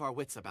should have our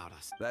wits about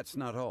us. That's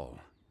not all.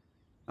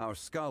 Our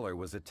scholar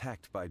was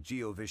attacked by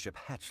Geovishap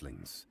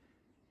hatchlings,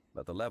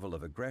 but the level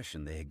of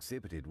aggression they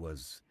exhibited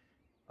was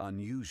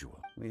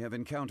unusual. We have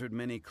encountered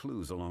many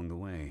clues along the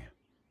way.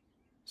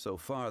 So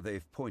far,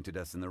 they've pointed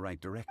us in the right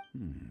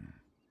direction.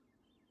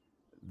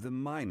 The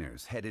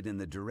miners headed in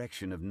the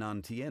direction of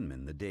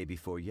Nantianmen the day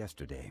before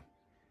yesterday.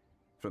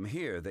 From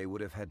here, they would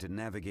have had to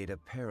navigate a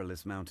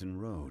perilous mountain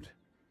road.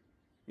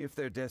 If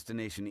their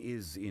destination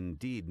is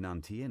indeed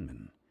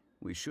Nantianmen,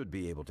 we should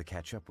be able to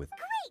catch up with...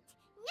 Great!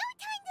 No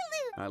time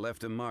to lose! I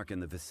left a mark in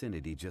the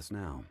vicinity just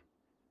now.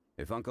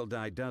 If Uncle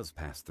Dai does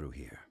pass through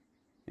here,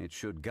 it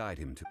should guide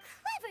him to...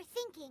 Clever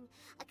thinking!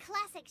 A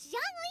classic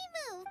Zhongli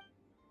move!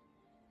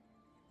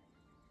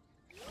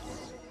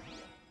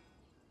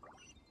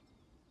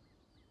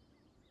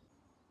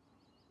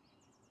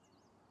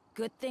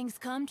 Good things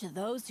come to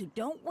those who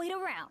don't wait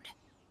around.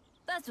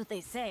 That's what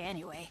they say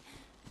anyway.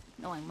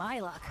 Knowing my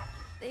luck,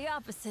 the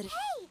opposite is...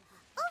 Hey!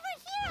 Over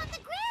here on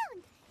the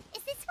ground!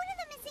 Is this one of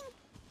the missing...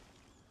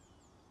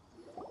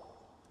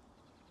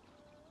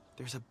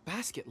 There's a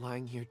basket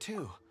lying here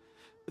too.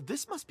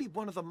 This must be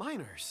one of the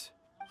miners.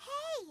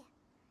 Hey!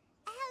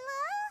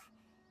 Hello?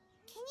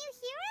 Can you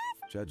hear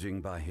us?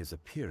 Judging by his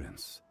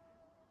appearance,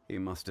 he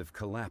must have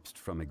collapsed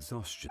from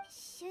exhaustion.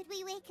 Should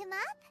we wake him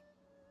up?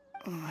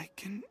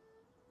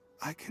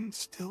 I can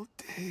still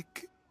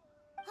dig.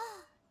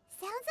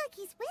 Sounds like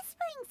he's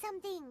whispering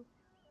something.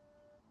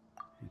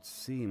 It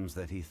seems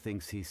that he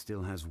thinks he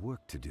still has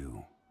work to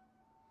do.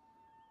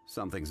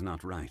 Something's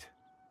not right.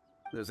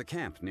 There's a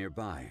camp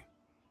nearby.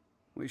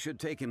 We should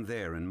take him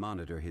there and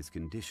monitor his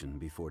condition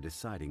before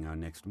deciding our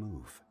next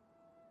move.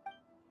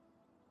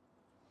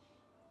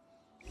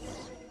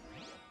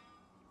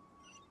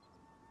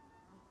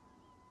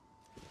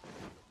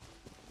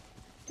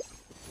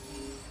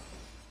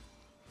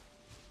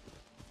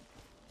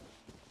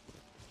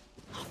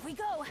 Off we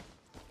go!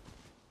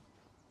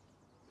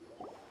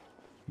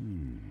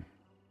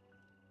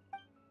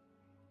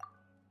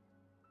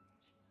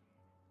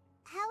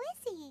 How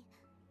is he?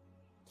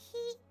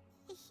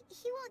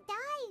 He won't die,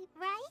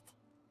 right?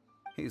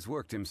 He's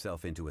worked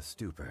himself into a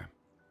stupor.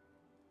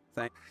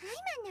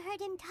 Paimon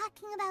heard him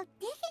talking about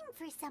digging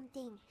for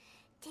something.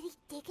 Did he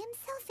dig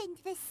himself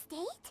into this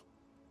state?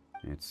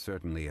 It's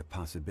certainly a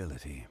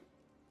possibility.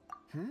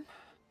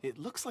 It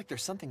looks like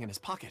there's something in his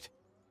pocket.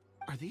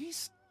 Are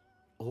these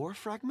ore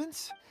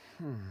fragments?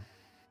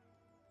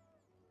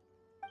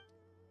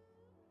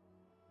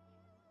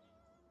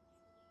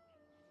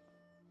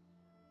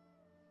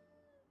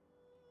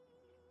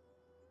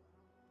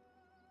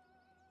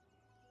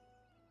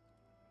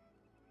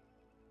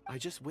 I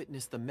just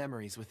witnessed the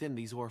memories within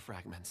these ore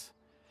fragments.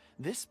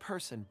 This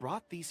person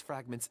brought these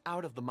fragments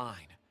out of the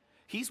mine.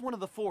 He's one of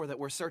the 4 that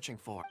we're searching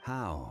for.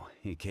 How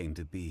he came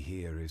to be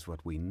here is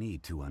what we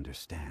need to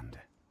understand.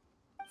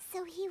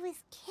 So he was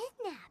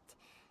kidnapped,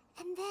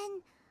 and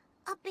then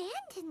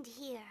abandoned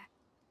here.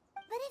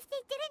 But if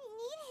they didn't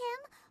need him,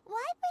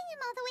 why bring him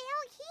all the way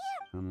out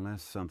here?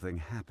 Unless something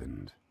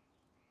happened.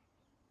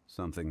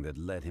 Something that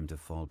led him to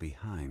fall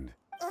behind.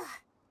 Ugh.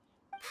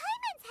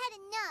 Paimon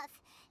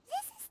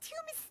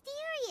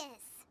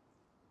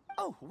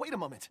Oh, wait a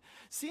moment.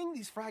 Seeing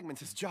these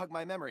fragments has jogged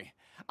my memory.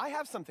 I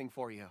have something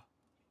for you.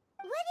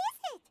 What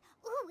is it?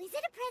 Ooh, is it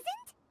a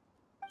present?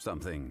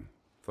 Something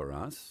for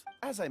us?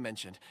 As I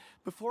mentioned,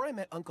 before I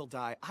met Uncle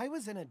Dai, I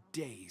was in a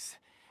daze.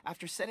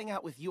 After setting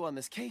out with you on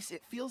this case,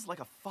 it feels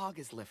like a fog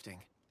is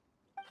lifting.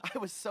 I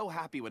was so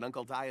happy when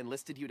Uncle Dai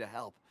enlisted you to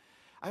help.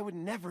 I would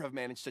never have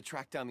managed to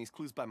track down these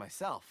clues by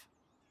myself.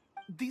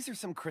 These are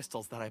some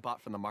crystals that I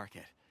bought from the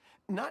market.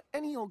 Not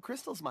any old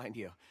crystals, mind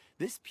you.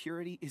 This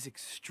purity is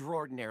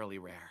extraordinarily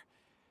rare.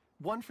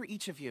 One for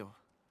each of you.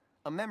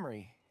 A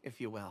memory, if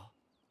you will.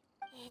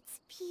 It's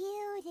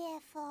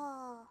beautiful.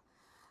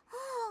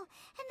 Oh,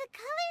 and the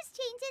colors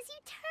change as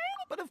you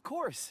turn. But of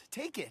course,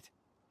 take it.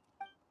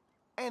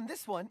 And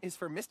this one is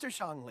for Mr.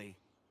 Zhongli.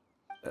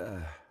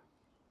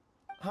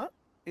 Huh?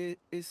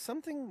 Is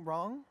something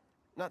wrong?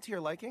 Not to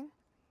your liking?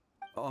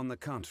 On the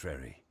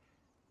contrary.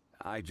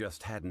 I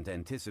just hadn't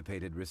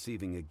anticipated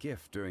receiving a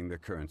gift during the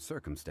current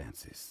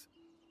circumstances.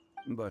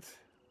 But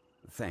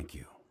thank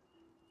you.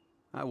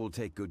 I will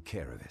take good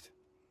care of it.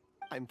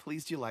 I'm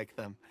pleased you like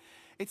them.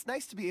 It's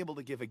nice to be able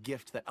to give a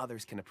gift that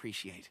others can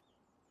appreciate.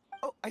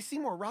 Oh, I see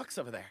more rocks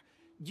over there.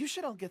 You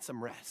should all get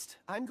some rest.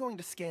 I'm going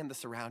to scan the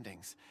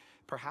surroundings.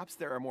 Perhaps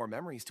there are more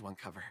memories to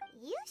uncover.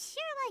 You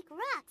sure like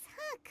rocks,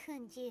 huh,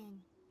 Kunjun?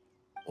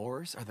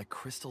 Ores are the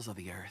crystals of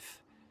the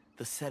earth,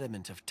 the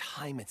sediment of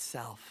time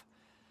itself.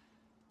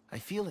 I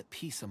feel at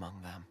peace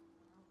among them.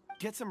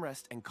 Get some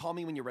rest and call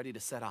me when you're ready to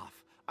set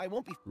off. I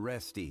won't be—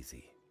 Rest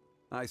easy.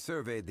 I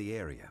surveyed the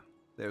area.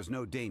 There's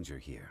no danger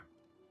here.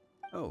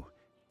 Oh,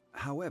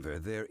 however,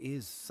 there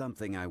is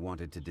something I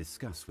wanted to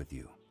discuss with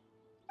you.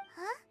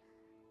 Huh?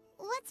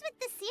 What's with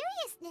the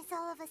seriousness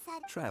all of a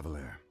sudden?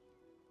 Traveler,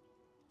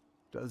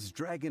 does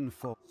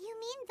Dragonfall— You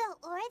mean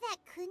the ore that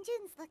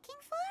Kunjun's looking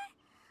for?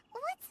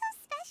 What's so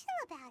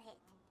special about it?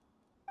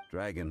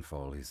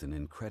 Dragonfall is an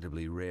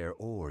incredibly rare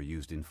ore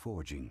used in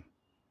forging.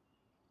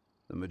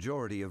 The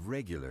majority of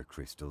regular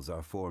crystals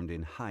are formed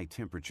in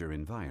high-temperature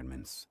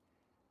environments.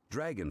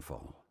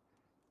 Dragonfall,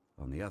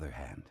 on the other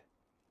hand,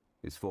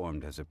 is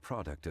formed as a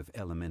product of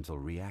elemental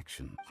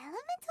reaction.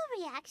 Elemental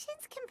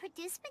reactions can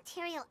produce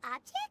material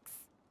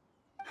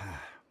objects?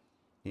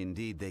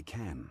 Indeed they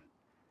can.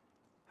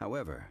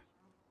 However,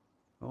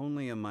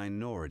 only a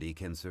minority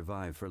can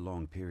survive for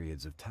long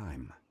periods of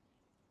time.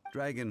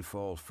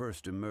 Dragonfall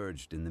first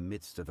emerged in the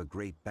midst of a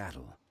great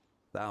battle,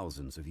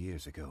 thousands of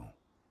years ago.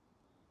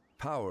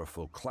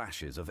 Powerful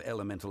clashes of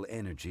elemental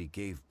energy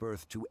gave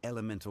birth to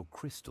elemental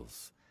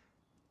crystals.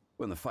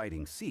 When the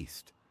fighting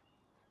ceased,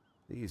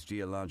 these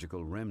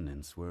geological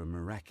remnants were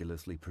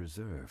miraculously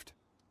preserved.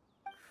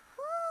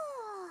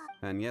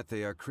 Cool. And yet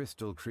they are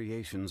crystal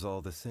creations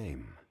all the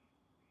same.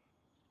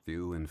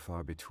 Few and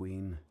far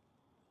between,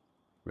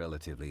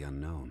 relatively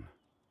unknown.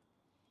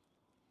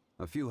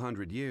 A few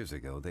hundred years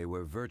ago, they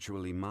were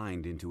virtually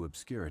mined into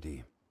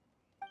obscurity.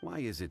 Why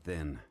is it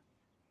then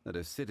that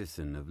a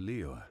citizen of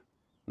Liyue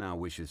now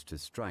wishes to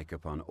strike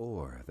upon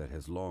ore that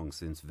has long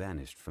since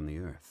vanished from the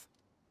earth?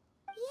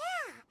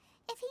 Yeah,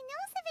 if he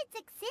knows of its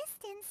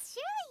existence,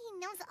 surely he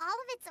knows all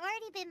of it's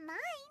already been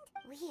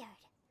mined.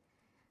 Weird.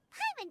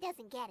 Paimon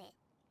doesn't get it.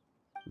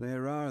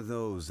 There are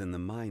those in the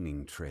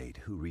mining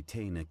trade who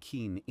retain a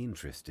keen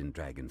interest in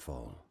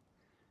Dragonfall.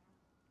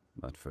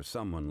 But for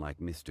someone like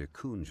Mr.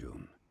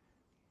 Kunjun,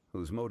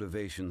 whose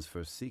motivations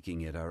for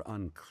seeking it are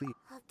unclear—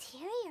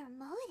 Ulterior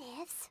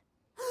motives?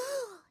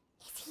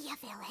 Is he a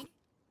villain?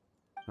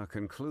 a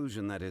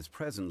conclusion that is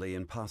presently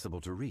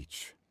impossible to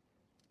reach.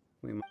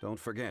 Don't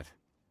forget,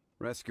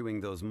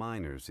 rescuing those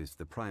miners is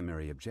the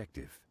primary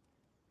objective.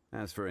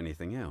 As for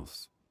anything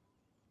else,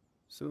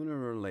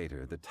 sooner or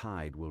later the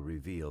tide will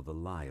reveal the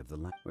lie of the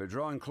land. We're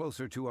drawing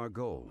closer to our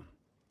goal.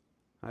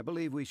 I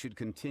believe we should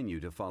continue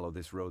to follow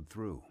this road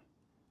through.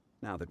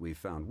 Now that we've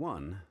found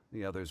one,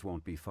 the others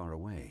won't be far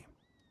away.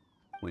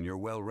 When you're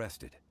well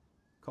rested,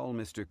 call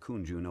Mr.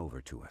 Kunjun over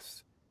to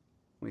us.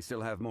 We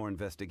still have more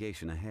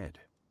investigation ahead.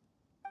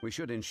 We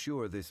should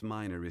ensure this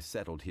miner is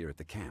settled here at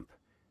the camp.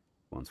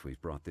 Once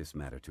we've brought this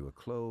matter to a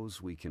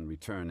close, we can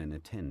return and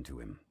attend to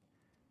him.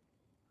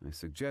 I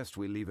suggest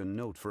we leave a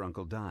note for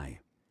Uncle Dai.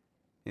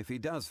 If he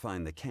does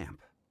find the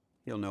camp,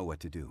 he'll know what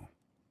to do.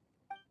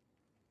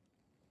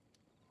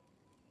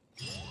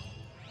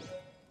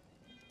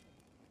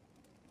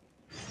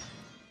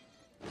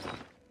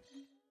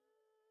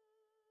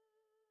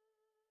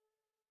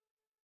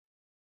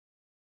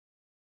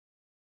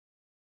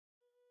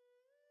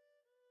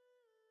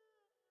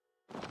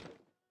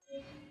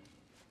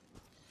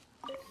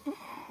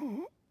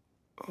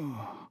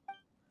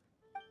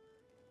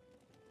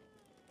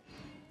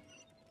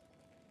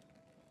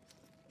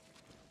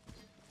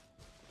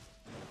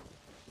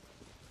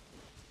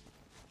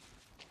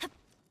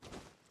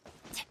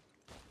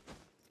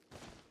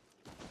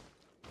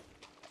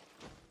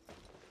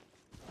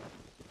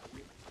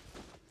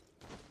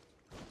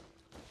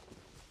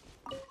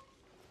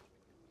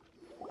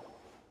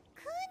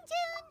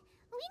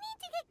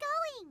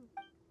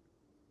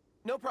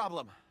 No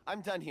problem.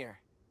 I'm done here.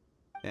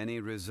 Any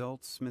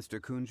results, Mr.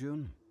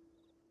 Kunjun?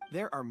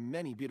 There are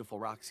many beautiful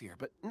rocks here,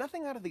 but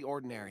nothing out of the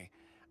ordinary.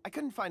 I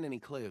couldn't find any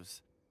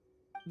clues.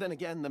 Then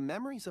again, the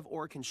memories of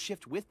ore can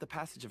shift with the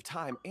passage of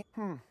time.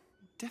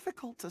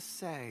 Difficult to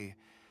say.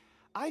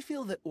 I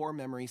feel that ore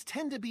memories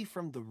tend to be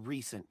from the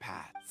recent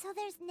past. So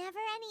there's never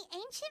any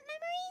ancient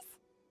memories?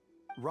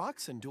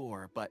 Rocks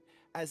endure, but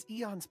as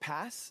eons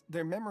pass,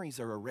 their memories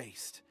are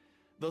erased.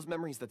 Those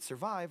memories that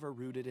survive are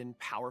rooted in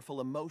powerful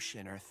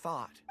emotion or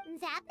thought.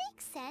 That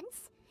makes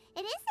sense.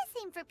 It is the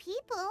same for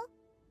people.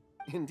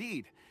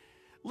 Indeed.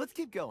 Let's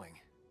keep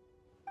going.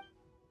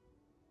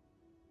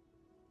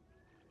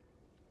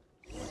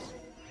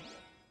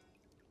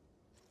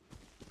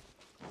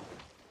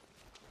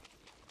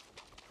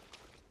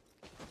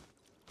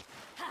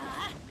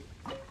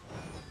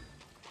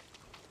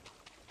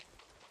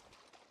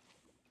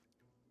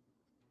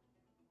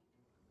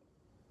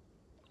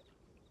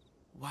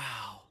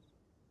 Wow.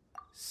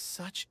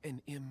 Such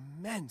an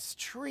immense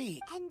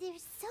tree. And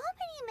there's so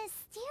many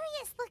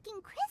mysterious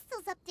looking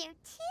crystals up there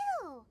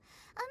too.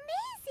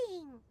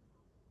 Amazing!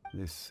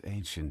 This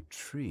ancient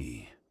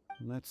tree.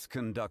 Let's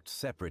conduct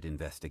separate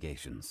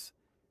investigations.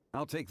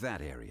 I'll take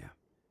that area.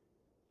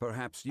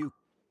 Perhaps you...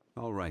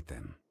 All right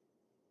then.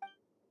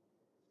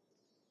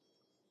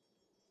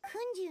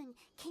 Kunjun,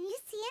 can you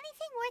see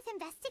anything worth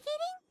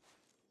investigating?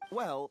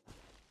 Well,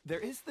 there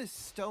is this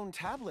stone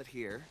tablet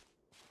here.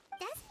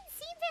 Doesn't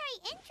seem very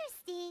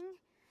interesting.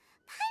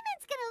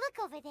 Paimon's gonna look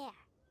over there.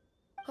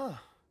 Huh.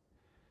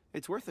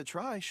 It's worth a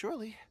try,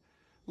 surely.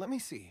 Let me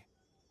see.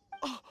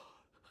 Oh!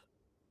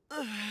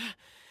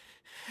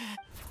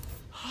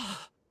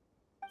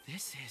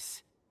 This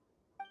is...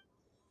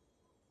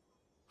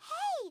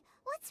 Hey,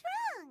 what's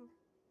wrong?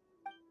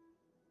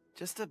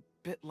 just a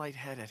bit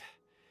lightheaded.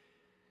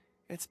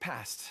 It's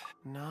past.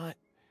 Not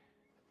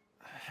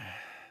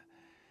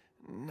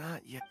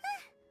yet.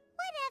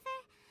 Whatever.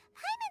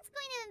 Paimon's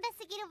going to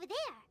investigate over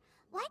there.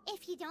 What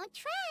if you don't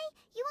try?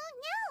 You won't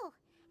know.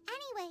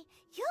 Anyway,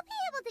 you'll be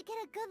able to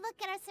get a good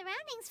look at our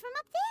surroundings from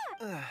up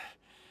there.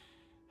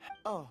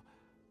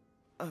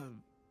 When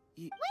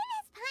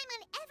has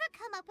Paimon ever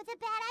come up with a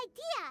bad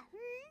idea,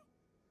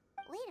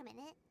 Wait a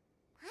minute.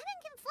 Paimon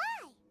can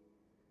fly.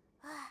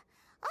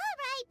 All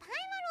right,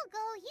 Paimon will go.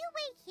 You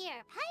wait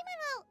here. Paimon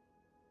will...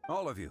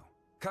 All of you,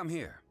 come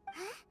here.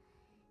 Huh?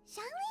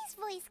 Zhongli's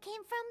voice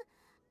came from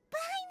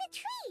behind the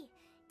tree.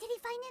 Did he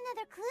find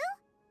another clue?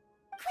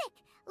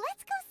 Quick,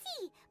 let's go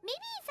see. Maybe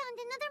he found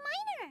another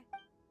miner.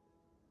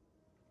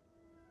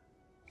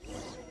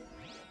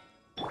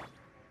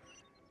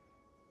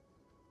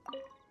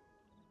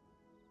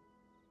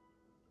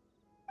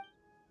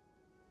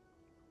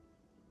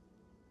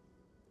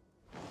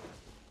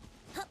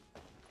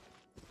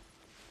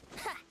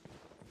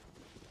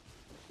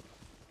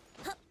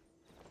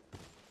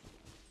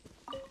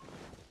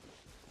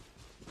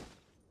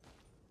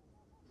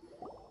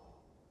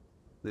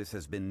 This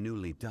has been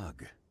newly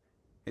dug.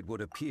 It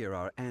would appear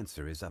our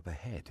answer is up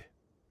ahead. Is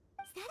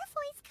that a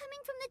voice coming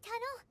from the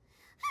tunnel?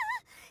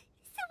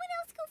 Someone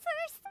else go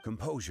first.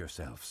 Compose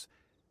yourselves.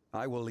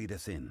 I will lead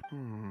us in.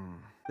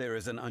 There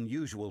is an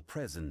unusual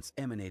presence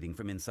emanating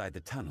from inside the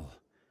tunnel.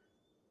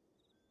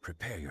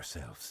 Prepare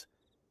yourselves.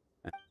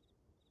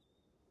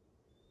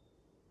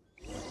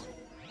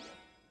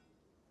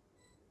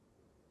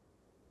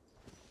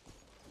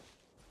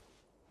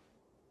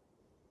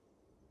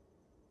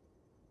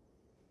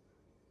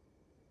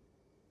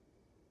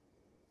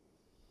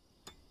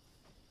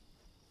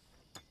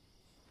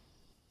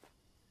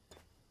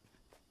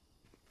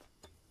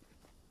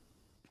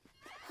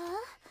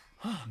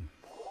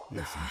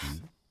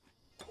 Listen.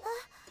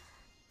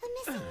 The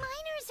missing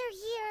miners are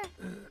here.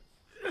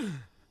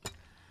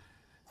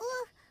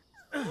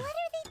 What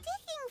are they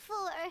digging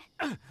for?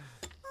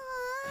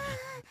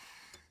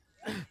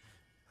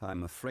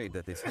 I'm afraid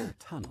that this whole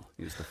tunnel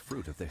is the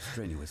fruit of their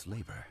strenuous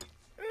labor.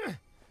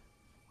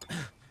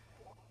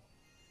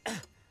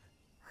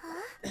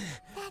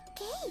 That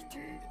gate.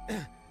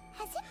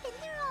 Has it been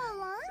there all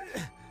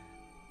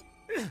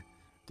along?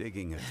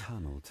 Digging a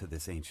tunnel to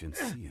this ancient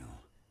seal.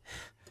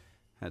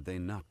 Had they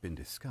not been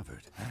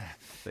discovered,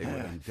 they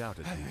would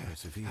undoubtedly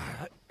persevere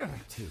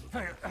until they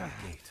opened the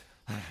gate.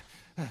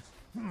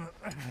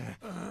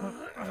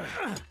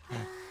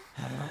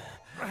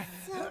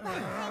 So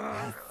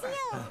behind the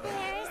seal,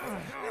 there's...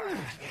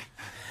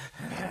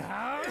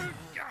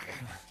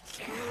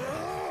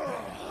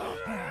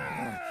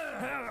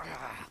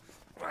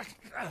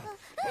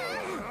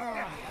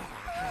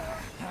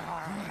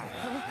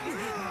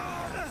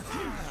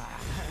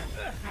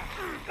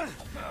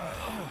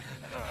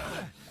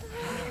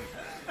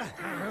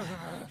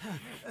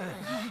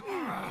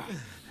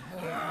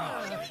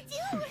 What do we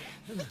do?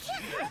 We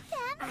can't hurt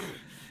them.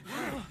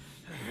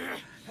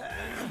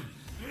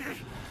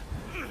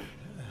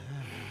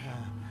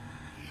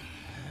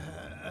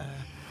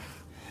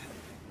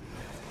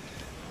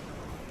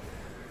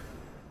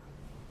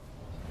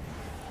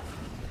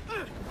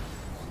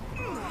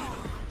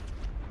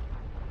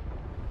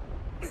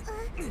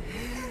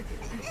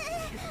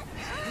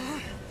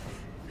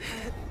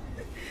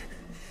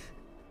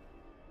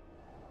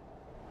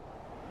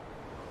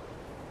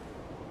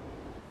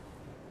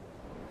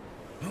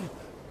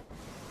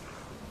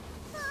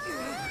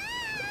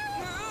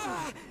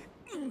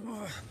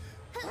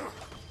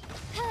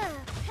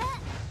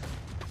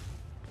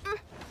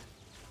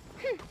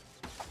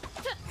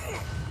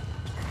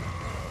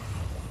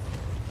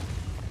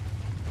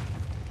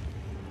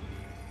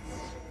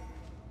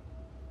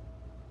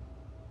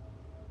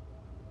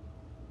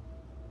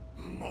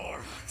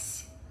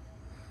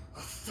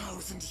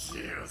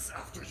 years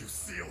after you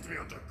sealed me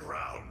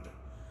underground,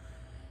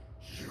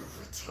 you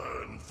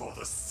return for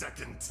the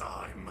second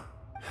time.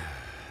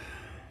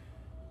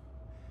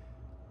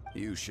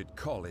 You should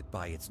call it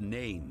by its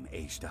name,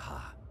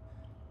 Azhdaha.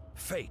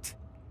 Fate.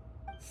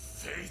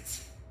 Fate?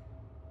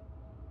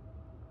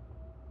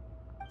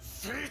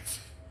 Fate?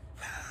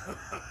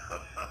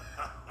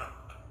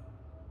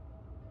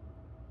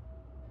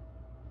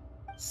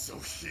 So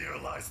here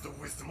lies the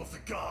wisdom of the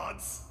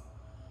gods.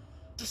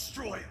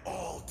 Destroy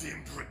all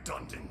deemed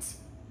redundant.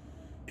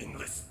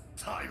 Enlist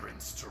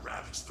tyrants to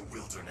ravage the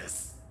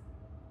wilderness.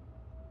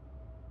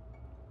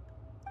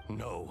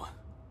 No.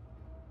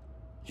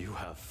 You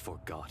have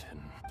forgotten.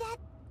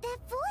 That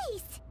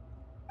voice!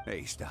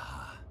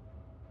 Azhdaha.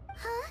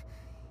 Huh?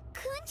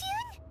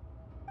 Kunjun?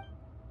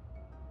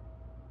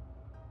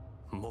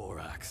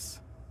 Morax.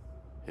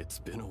 It's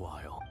been a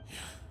while.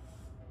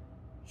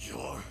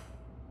 You're...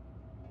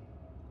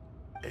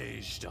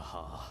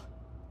 Azhdaha.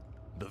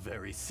 The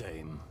very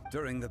same.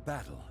 During the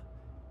battle,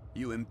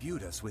 you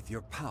imbued us with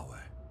your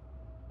power.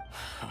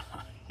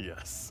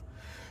 Yes.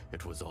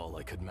 It was all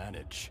I could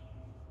manage.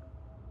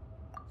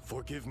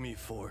 Forgive me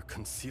for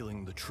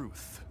concealing the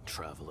truth,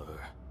 Traveler.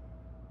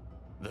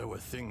 There were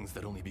things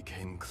that only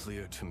became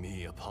clear to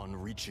me upon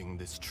reaching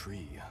this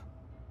tree.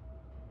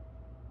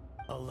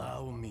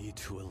 Allow me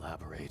to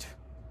elaborate.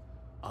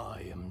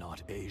 I am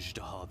not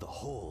Azhdaha the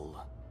whole,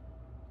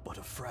 but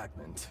a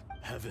fragment.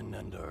 Heaven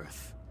and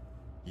earth,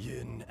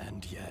 yin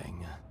and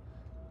yang,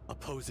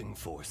 opposing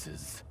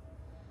forces.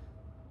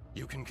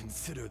 You can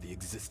consider the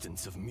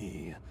existence of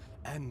me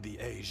and the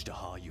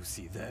Azhdaha you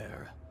see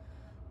there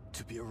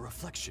to be a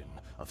reflection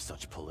of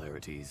such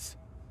polarities.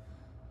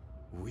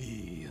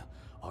 We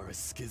are a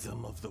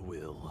schism of the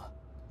will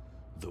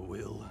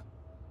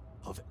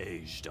of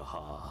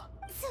Azhdaha.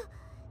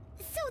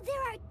 So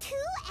there are two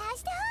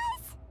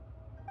Azhdahas?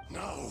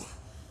 No,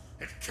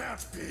 it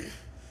can't be.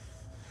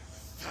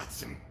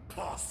 That's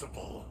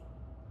impossible.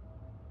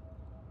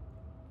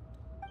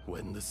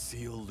 When the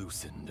seal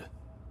loosened,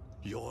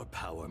 your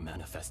power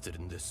manifested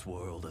in this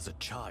world as a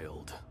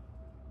child.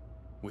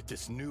 With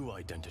this new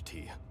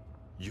identity,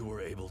 you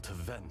were able to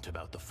vent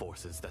about the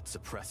forces that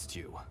suppressed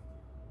you.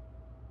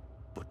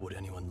 But would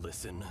anyone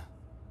listen?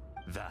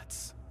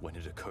 That's when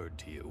it occurred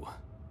to you.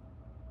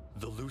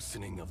 The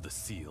loosening of the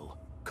seal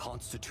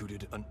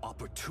constituted an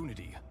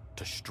opportunity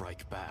to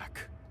strike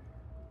back.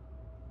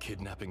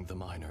 Kidnapping the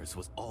miners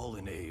was all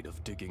in aid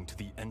of digging to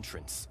the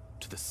entrance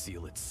to the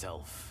seal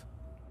itself.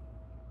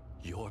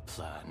 Your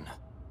plan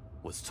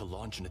was to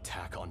launch an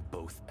attack on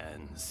both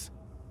ends,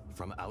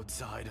 from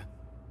outside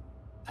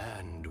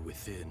and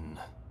within,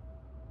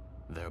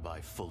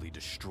 thereby fully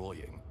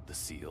destroying the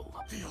seal.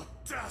 The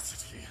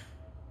audacity!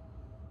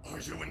 Are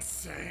you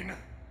insane?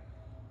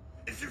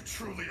 If you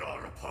truly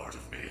are a part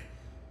of me,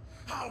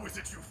 how is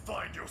it you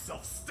find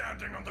yourself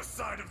standing on the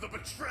side of the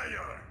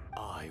betrayer?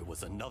 I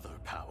was another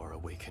power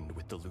awakened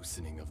with the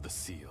loosening of the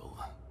seal.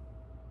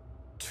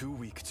 Too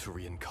weak to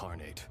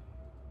reincarnate,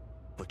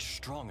 but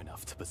strong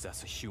enough to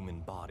possess a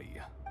human body.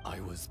 I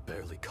was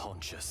barely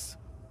conscious.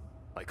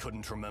 I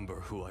couldn't remember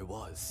who I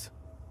was.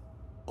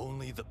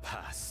 Only the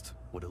past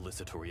would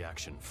elicit a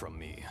reaction from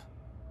me.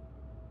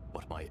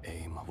 But my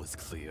aim was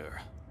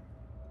clear.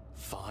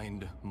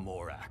 Find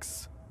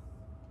Morax,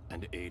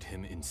 and aid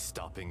him in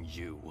stopping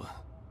you.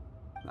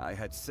 I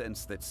had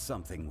sensed that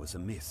something was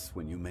amiss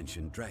when you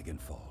mentioned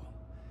Dragonfall.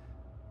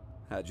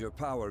 Had your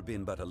power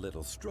been but a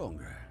little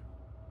stronger,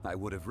 I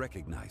would have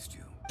recognized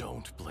you.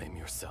 Don't blame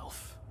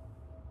yourself.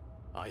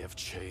 I have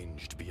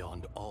changed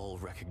beyond all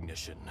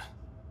recognition.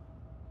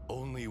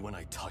 Only when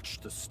I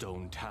touched the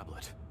stone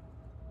tablet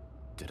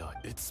did I...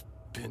 It's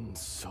been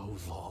so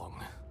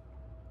long.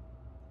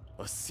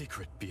 A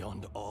secret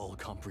beyond all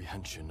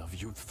comprehension of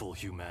youthful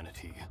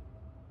humanity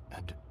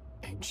and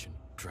ancient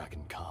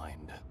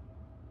dragonkind.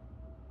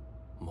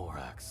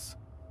 Morax.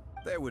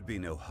 There would be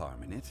no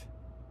harm in it.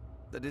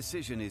 The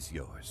decision is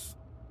yours.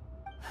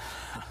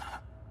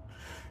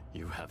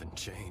 You haven't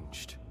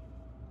changed.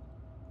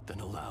 Then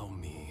allow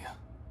me.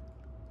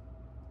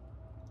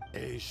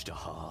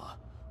 Azhdaha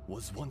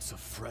was once a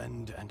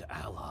friend and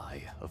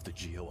ally of the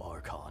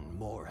Geo-Archon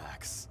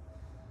Morax,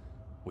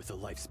 with a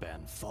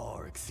lifespan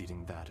far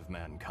exceeding that of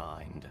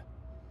mankind.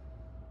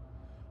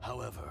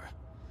 However,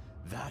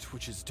 that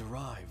which is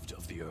derived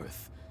of the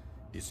Earth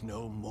is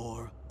no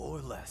more or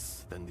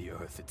less than the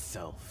Earth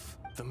itself.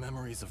 The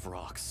memories of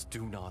rocks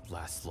do not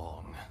last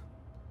long.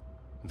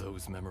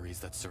 Those memories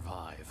that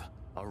survive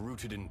are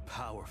rooted in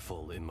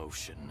powerful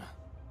emotion.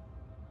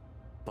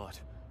 But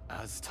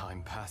as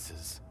time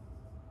passes,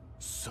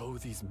 so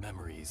these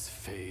memories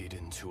fade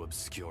into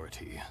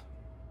obscurity.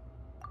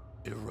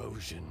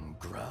 Erosion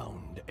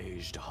ground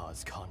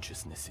Azhdaha's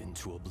consciousness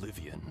into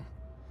oblivion.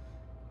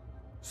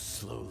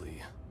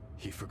 Slowly,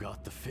 he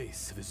forgot the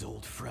face of his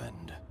old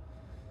friend,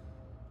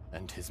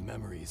 and his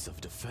memories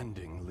of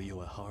defending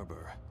Liyue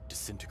Harbor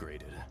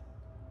disintegrated.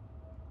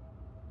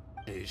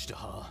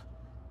 Azhdaha,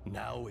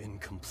 now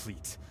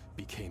incomplete,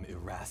 became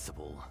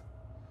irascible,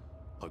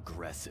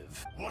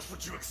 aggressive. What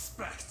would you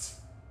expect?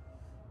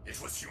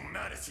 It was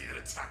humanity that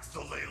attacked the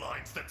ley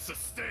lines that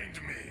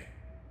sustained me.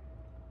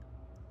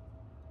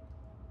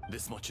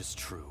 This much is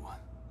true,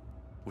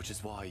 which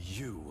is why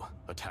you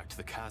attacked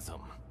the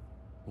chasm.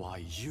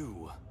 Why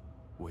you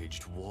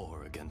waged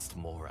war against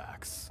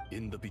Morax.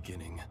 In the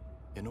beginning,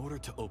 in order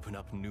to open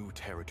up new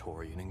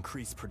territory and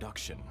increase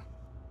production,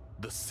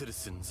 the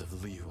citizens of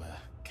Liyue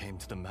came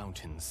to the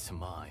mountains to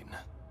mine.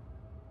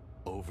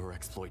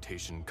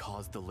 Overexploitation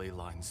caused the ley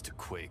lines to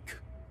quake,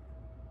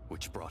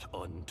 which brought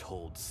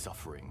untold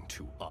suffering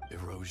to us.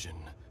 Erosion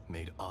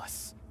made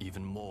us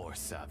even more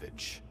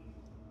savage.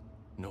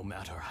 No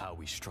matter how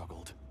we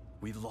struggled,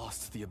 we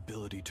lost the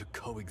ability to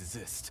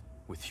coexist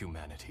with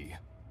humanity.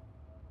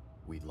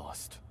 We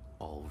lost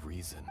all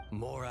reason.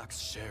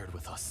 Morax shared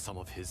with us some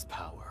of his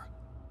power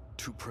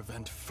to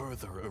prevent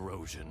further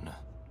erosion.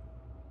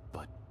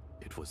 But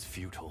it was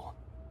futile.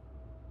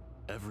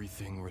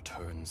 Everything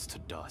returns to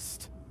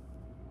dust.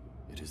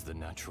 It is the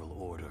natural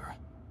order,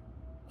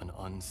 an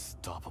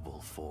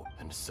unstoppable force.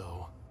 And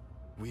so,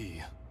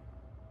 we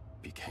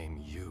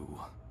became you.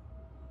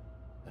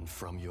 And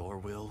from your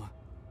will,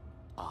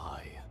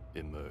 I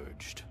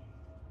emerged.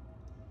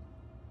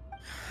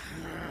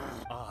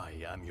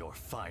 I am your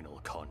final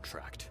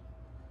contract.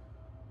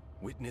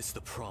 Witness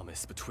the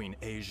promise between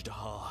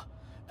Azhdaha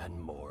and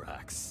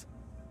Morax.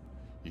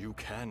 You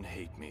can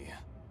hate me,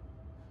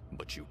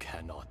 but you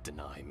cannot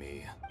deny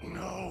me.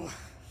 No!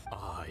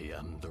 I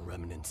am the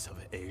remnants of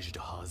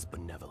Azhdaha's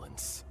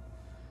benevolence,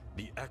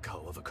 the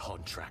echo of a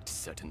contract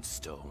set in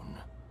stone.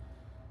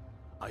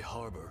 I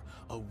harbor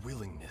a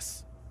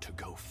willingness to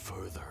go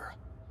further,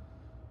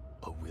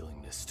 a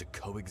willingness to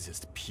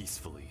coexist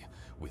peacefully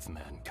with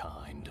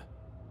mankind.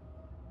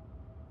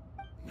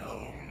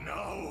 No,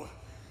 no!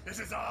 It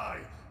is I,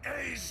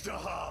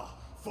 Azhdaha,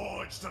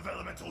 forged of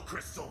elemental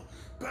crystal,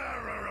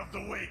 bearer of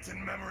the weight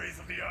and memories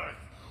of the earth,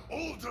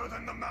 older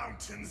than the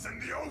mountains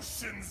and the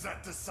oceans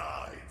that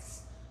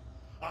decides.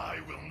 I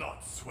will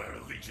not swear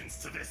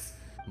allegiance to this.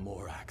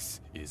 Morax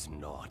is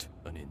not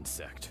an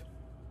insect.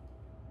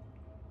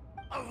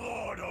 A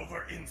lord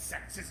over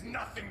insects is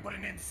nothing but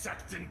an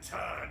insect in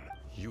turn.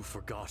 You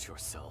forgot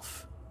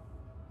yourself.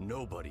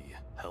 Nobody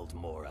held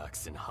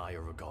Morax in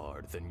higher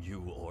regard than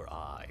you or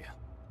I.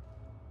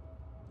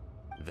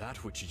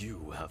 That which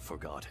you have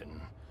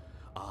forgotten,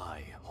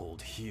 I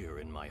hold here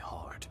in my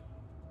heart.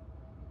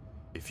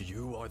 If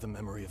you are the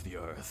memory of the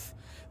Earth,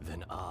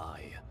 then I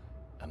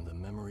am the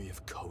memory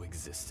of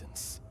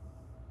coexistence.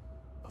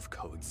 Of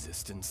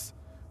coexistence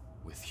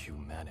with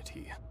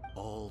humanity.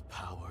 All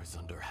powers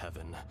under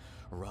heaven,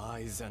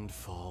 rise and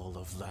fall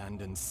of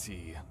land and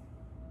sea.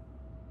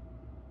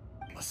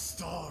 A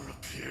star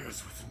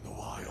appears within the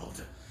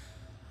wild.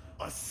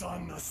 A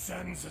sun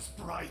ascends as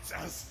bright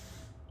as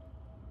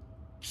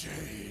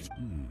jade.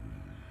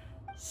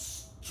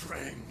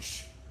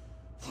 Strange.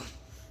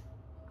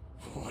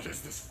 What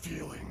is this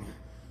feeling?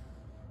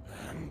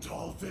 And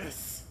all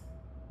this?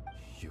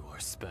 You are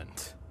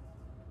spent,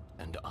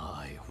 and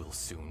I will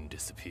soon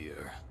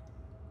disappear.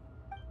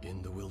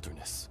 In the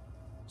wilderness,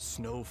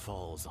 snow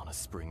falls on a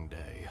spring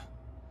day.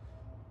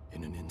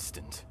 In an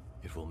instant,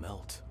 it will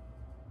melt.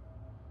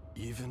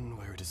 Even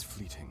where it is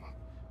fleeting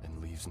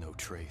and leaves no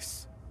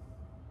trace.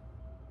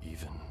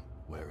 Even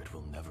where it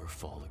will never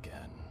fall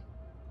again.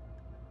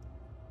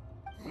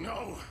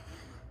 No!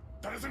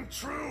 That isn't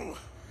true!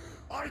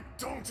 I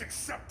don't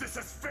accept this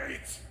as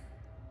fate!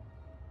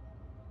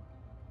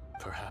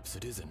 Perhaps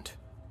it isn't,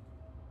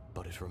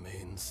 but it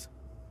remains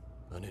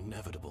an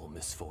inevitable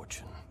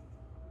misfortune.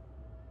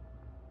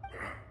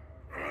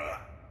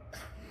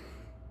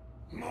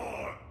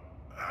 More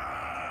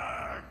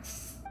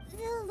axe!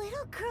 The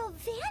little girl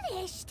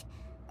vanished!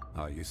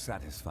 Are you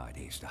satisfied,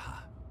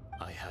 Azhdaha?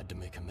 I had to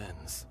make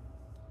amends.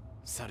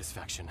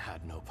 Satisfaction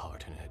had no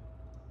part in it.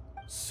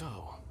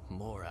 So,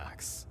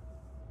 Morax,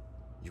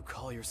 you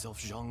call yourself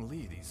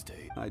Zhongli these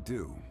days? I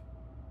do.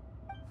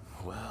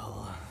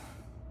 Well,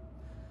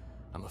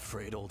 I'm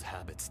afraid old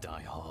habits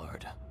die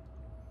hard.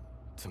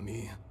 To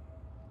me,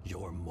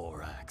 you're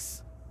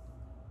Morax.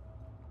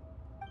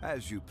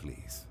 As you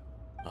please.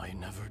 I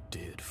never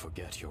did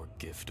forget your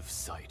gift of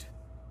sight.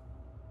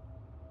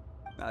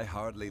 I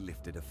hardly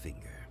lifted a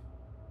finger.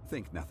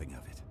 Think nothing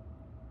of it.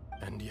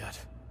 And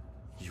yet,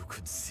 you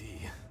could see.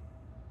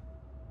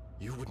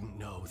 You wouldn't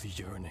know the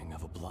yearning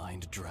of a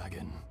blind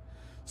dragon,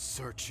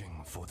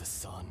 searching for the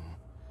sun.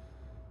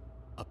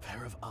 A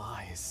pair of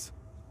eyes,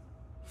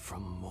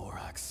 from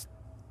Morax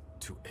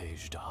to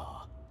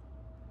Azhdaha.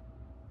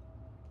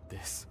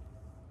 This,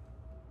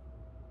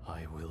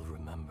 I will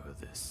remember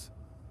this.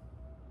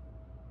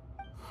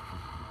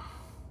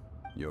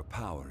 Your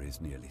power is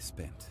nearly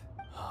spent.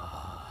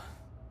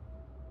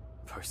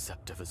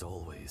 Perceptive as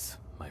always,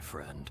 my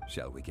friend.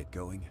 Shall we get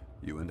going,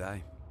 you and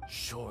I?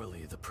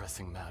 Surely the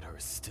pressing matter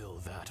is still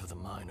that of the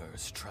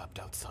miners trapped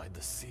outside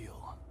the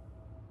seal.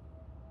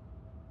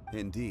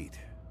 Indeed.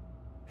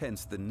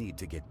 Hence the need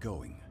to get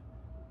going.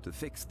 To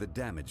fix the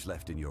damage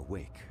left in your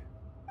wake.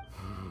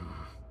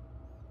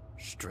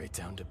 Straight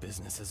down to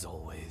business as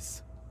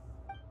always.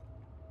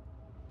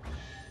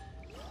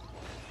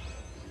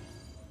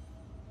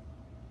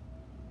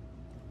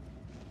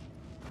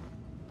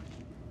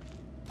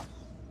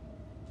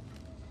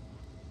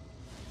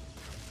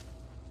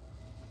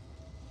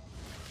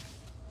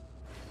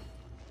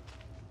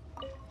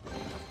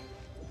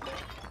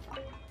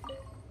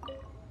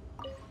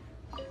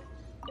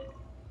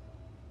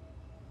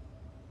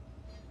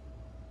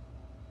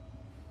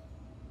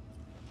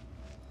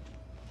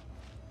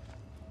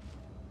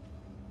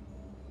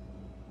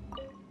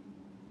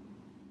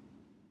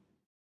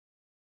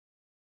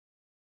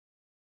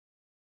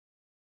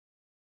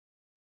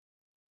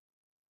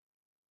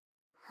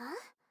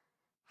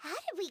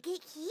 did we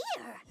get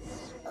here?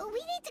 We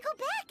need to go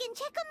back and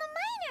check on the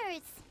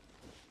miners.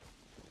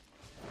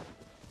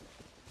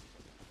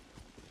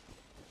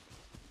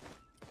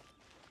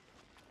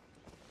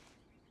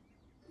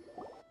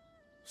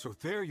 So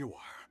there you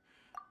are.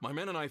 My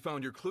men and I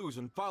found your clues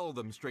and followed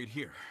them straight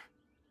here.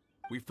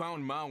 We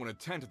found Mao in a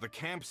tent at the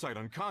campsite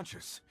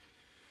unconscious.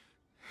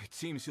 It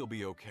seems he'll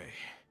be okay.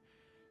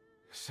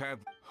 Sad...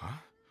 Huh?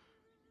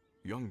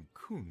 Young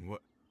Kun,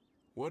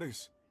 what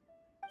is...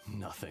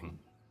 Nothing.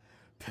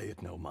 Pay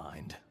it no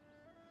mind.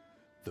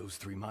 Those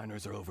 3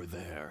 miners are over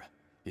there,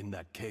 in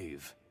that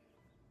cave.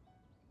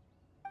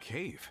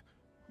 Cave?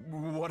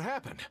 What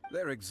happened?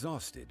 They're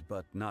exhausted,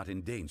 but not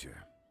in danger.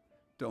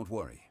 Don't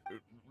worry.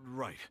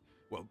 Right.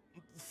 Well,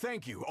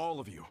 thank you, all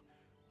of you.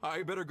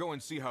 I better go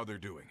and see how they're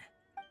doing.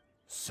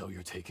 So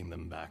you're taking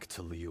them back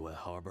to Liyue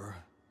Harbor?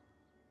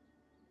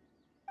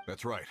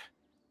 That's right.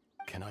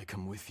 Can I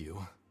come with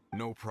you?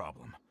 No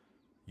problem.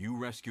 You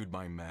rescued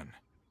my men.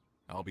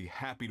 I'll be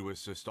happy to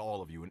assist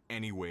all of you in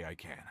any way I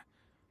can.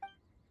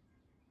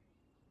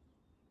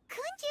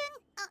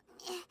 Kunjun,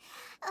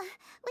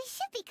 we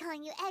should be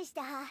calling you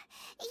Ezdaha.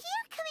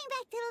 You're coming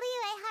back to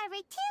Liyue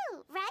Harbor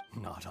too,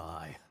 right? Not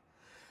I.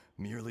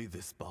 Merely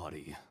this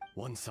body.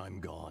 Once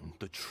I'm gone,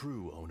 the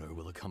true owner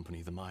will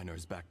accompany the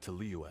miners back to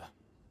Liyue.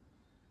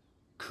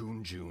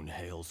 Kunjun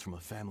hails from a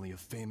family of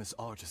famous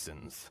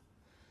artisans.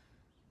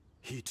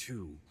 He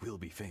too will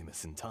be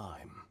famous in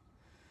time.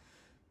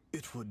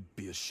 It would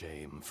be a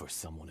shame for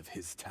someone of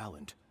his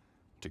talent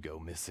to go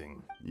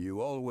missing.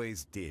 You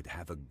always did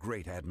have a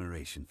great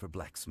admiration for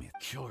blacksmiths.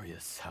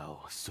 Curious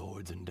how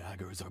swords and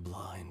daggers are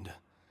blind,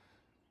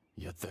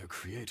 yet their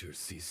creators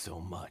see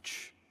so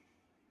much.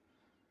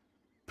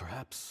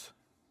 Perhaps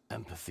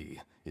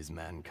empathy is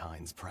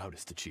mankind's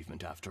proudest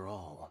achievement after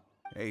all.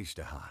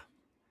 Ezdaha,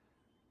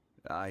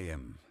 I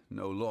am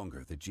no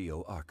longer the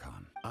Geo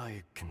Archon.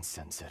 I can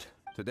sense it.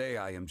 Today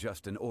I am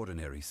just an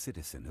ordinary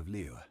citizen of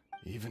Liyue.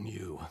 Even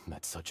you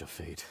met such a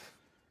fate.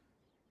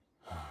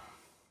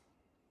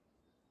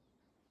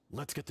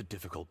 Let's get the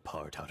difficult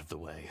part out of the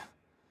way.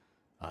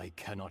 I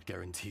cannot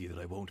guarantee that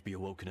I won't be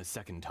awoken a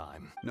second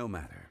time. No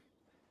matter.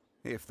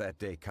 If that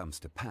day comes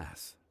to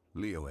pass,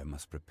 Liyue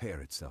must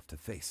prepare itself to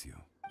face you.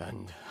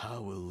 And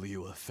how will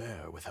Liyue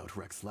fare without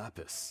Rex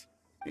Lapis?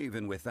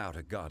 Even without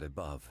a god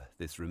above,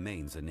 this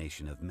remains a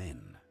nation of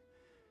men.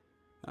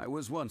 I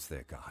was once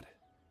their god.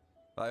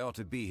 I ought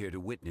to be here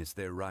to witness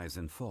their rise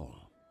and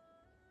fall.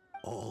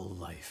 All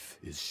life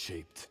is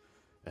shaped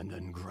and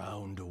then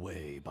ground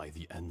away by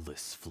the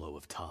endless flow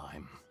of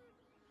time.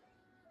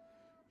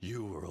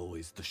 You were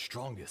always the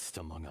strongest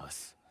among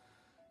us,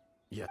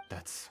 yet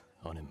that's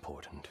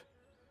unimportant.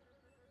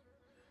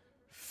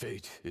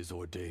 Fate is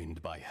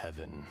ordained by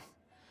heaven.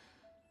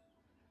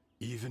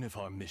 Even if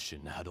our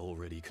mission had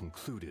already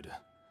concluded,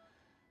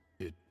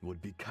 it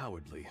would be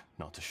cowardly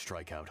not to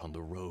strike out on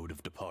the road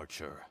of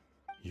departure.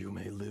 You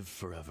may live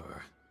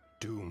forever,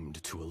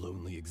 doomed to a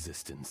lonely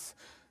existence.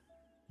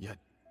 Yet,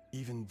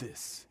 even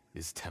this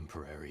is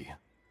temporary.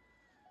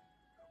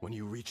 When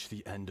you reach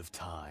the end of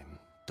time,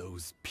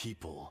 those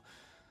people,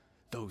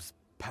 those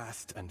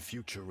past and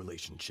future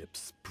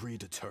relationships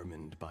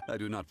predetermined by... I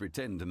do not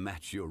pretend to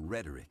match your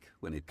rhetoric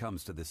when it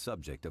comes to the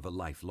subject of a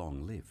life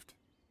long lived.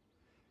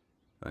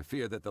 I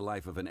fear that the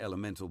life of an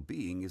elemental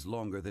being is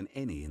longer than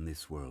any in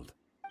this world.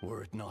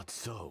 Were it not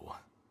so,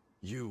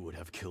 you would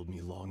have killed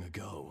me long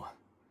ago,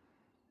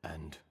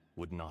 and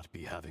would not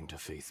be having to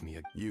face me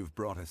again. You've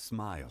brought a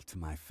smile to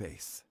my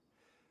face.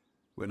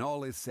 When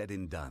all is said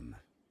and done,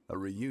 a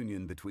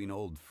reunion between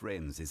old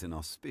friends is an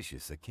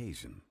auspicious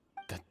occasion.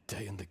 That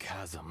day in the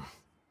chasm,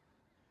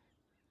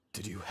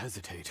 did you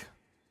hesitate?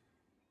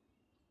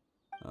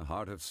 A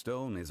heart of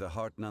stone is a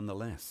heart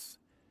nonetheless.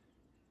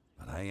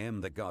 But I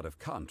am the god of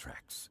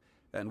contracts,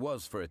 and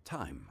was for a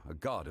time a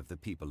god of the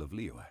people of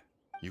Liyue.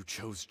 You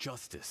chose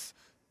justice,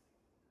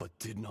 but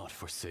did not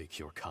forsake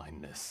your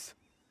kindness.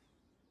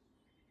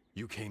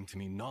 You came to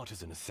me not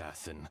as an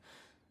assassin,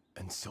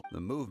 and so...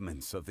 The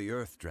movements of the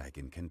Earth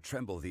Dragon can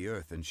tremble the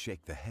earth and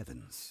shake the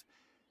heavens.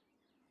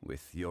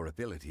 With your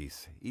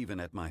abilities, even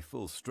at my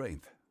full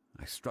strength,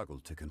 I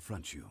struggled to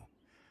confront you.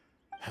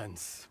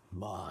 Hence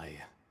my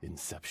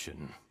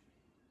inception.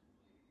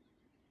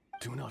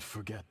 Do not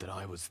forget that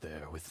I was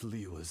there with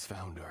Liyue's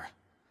founder.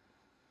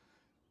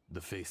 The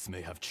face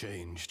may have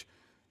changed,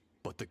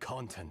 but the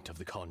content of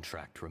the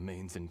contract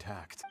remains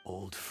intact.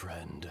 Old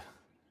friend.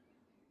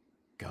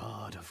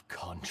 God of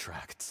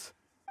contracts.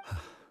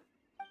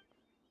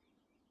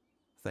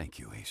 Thank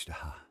you,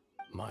 Ezdaha.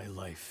 My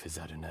life is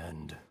at an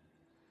end.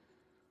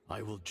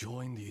 I will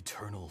join the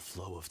eternal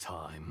flow of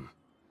time.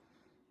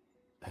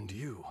 And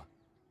you,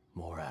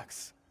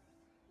 Morax,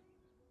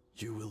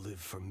 you will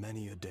live for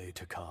many a day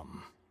to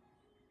come.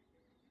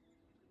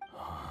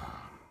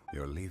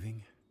 You're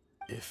leaving?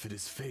 If it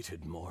is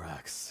fated,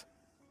 Morax,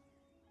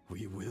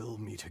 we will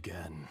meet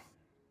again.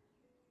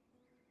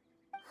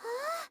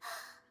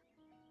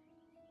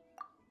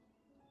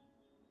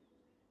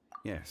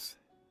 Yes.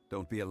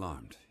 Don't be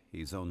alarmed.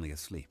 He's only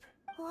asleep.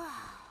 Whoa.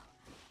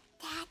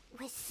 That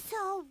was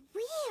so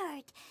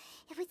weird.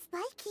 It was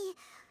like he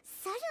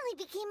suddenly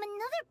became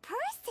another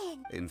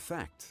person. In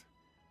fact,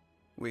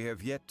 we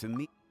have yet to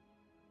meet.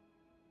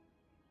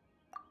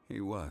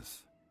 He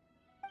was.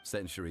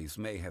 Centuries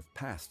may have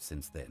passed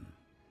since then,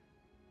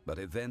 but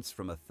events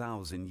from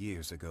 1,000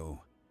 years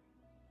ago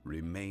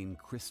remain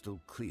crystal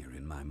clear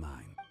in my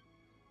mind.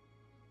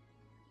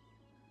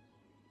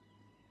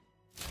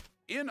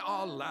 In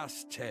our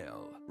last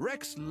tale,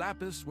 Rex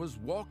Lapis was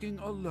walking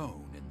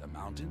alone in the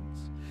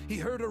mountains. He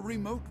heard a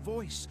remote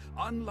voice,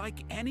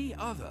 unlike any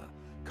other,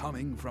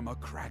 coming from a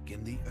crack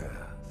in the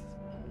earth.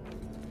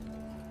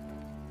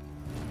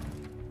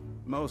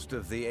 Most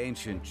of the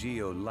ancient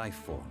geo-life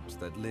forms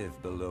that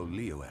live below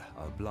Liyue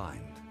are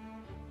blind,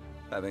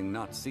 having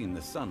not seen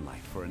the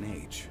sunlight for an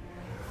age.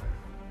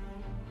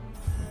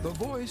 The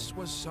voice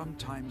was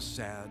sometimes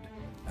sad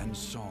and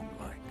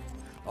song-like.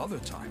 Other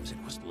times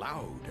it was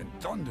loud and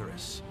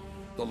thunderous.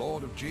 The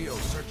Lord of Geo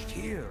searched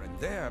here and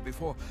there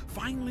before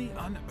finally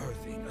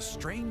unearthing a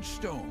strange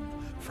stone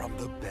from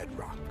the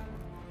bedrock.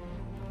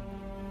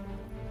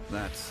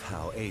 That's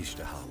how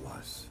Azhdaha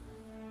was.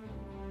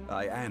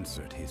 I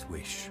answered his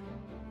wish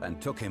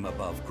and took him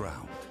above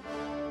ground.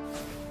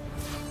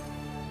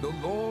 The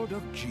Lord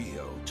of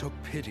Geo took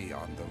pity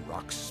on the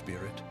rock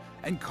spirit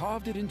and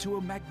carved it into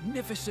a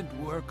magnificent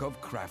work of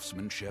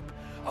craftsmanship,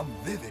 a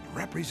vivid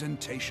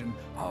representation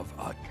of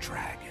a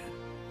dragon.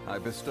 I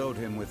bestowed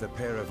him with a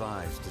pair of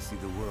eyes to see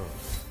the world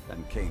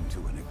and came to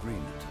an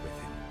agreement with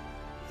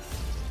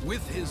him.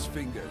 With his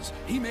fingers,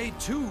 he made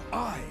 2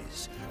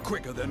 eyes,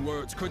 quicker than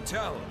words could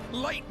tell.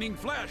 Lightning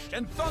flashed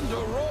and thunder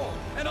roared,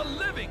 and a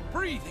living,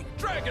 breathing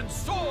dragon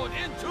soared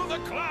into the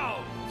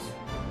clouds.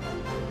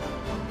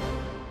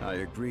 I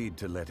agreed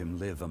to let him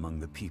live among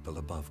the people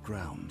above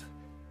ground.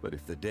 But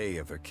if the day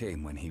ever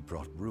came when he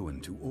brought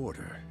ruin to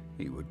order,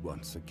 he would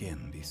once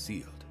again be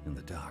sealed in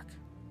the dark.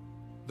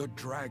 The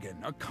dragon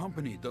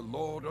accompanied the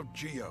Lord of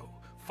Geo,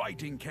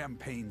 fighting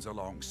campaigns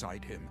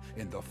alongside him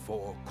in the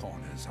 4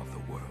 corners of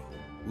the world.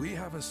 We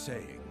have a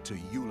saying to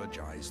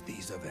eulogize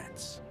these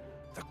events.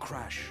 The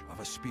crash of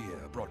a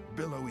spear brought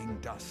billowing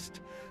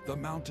dust. The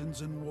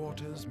mountains and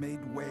waters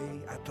made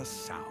way at the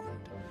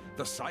sound.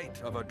 The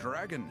sight of a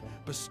dragon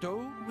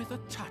bestowed with a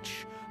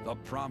touch the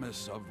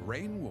promise of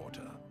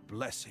rainwater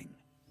blessing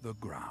the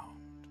ground.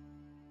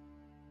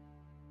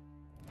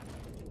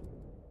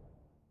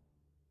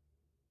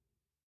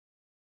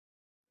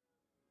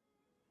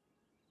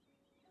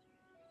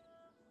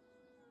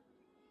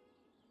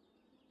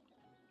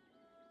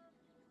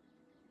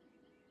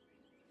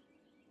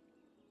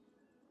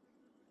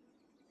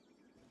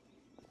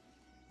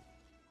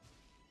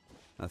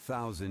 A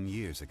 1,000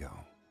 years ago,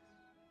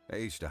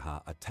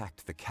 Azhdaha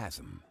attacked the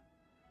chasm.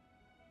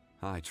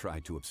 I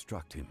tried to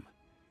obstruct him,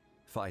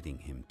 fighting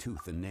him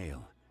tooth and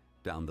nail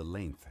down the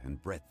length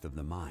and breadth of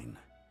the mine.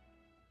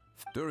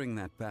 During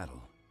that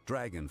battle,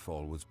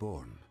 Dragonfall was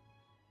born.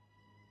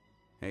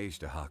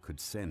 Azhdaha could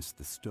sense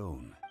the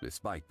stone,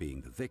 despite being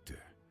the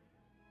victor.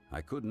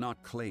 I could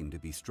not claim to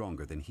be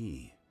stronger than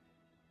he,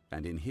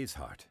 and in his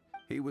heart,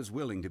 he was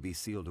willing to be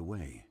sealed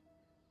away.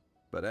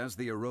 But as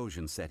the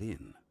erosion set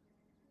in,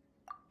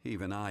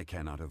 even I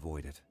cannot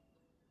avoid it.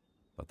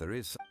 But there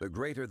is, the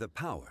greater the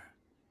power,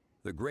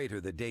 the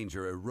greater the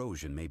danger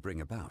erosion may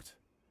bring about.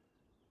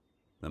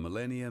 The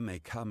millennia may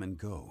come and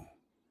go,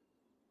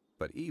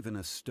 but even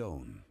a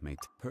stone may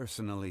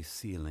personally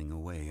sealing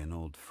away an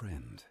old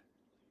friend.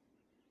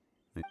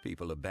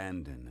 People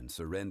abandon and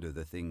surrender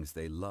the things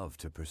they love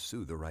to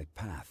pursue the right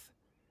path.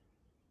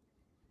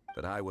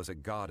 But I was a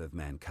god of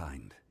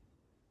mankind.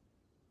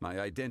 My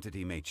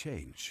identity may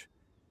change,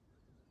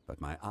 but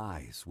my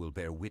eyes will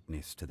bear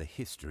witness to the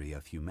history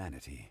of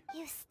humanity.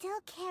 You still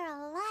care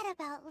a lot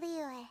about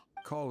Liyue.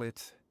 Call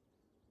it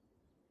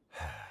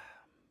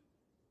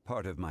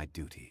part of my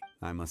duty.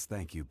 I must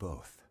thank you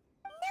both.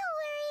 No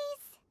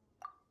worries.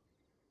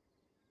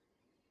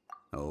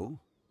 Oh?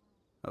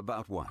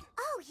 About what?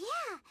 Oh,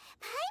 yeah.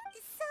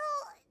 So,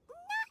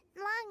 not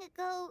long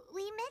ago,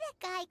 we met a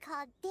guy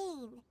called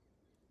Dane.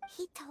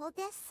 He told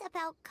us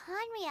about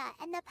Conria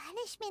and the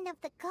punishment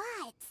of the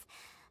gods.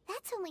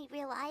 That's when we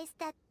realized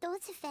that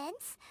those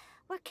events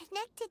were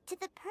connected to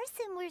the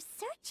person we're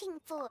searching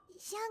for.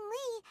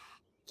 Zhongli,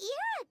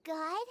 you're a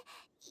god.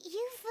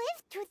 You've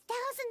lived through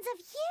thousands of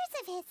years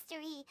of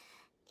history.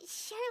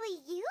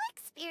 Surely you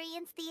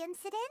experienced the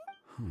incident?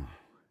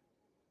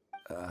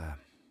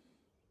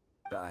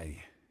 I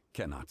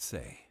cannot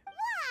say.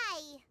 Why?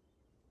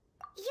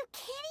 You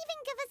can't even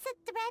give us a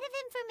thread of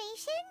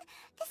information?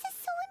 This is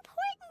so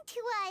important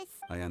to us.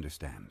 I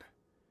understand.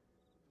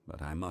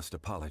 But I must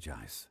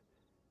apologize.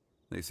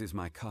 This is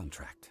my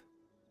contract.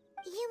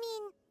 You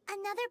mean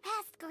another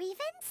past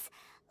grievance?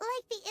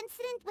 Like the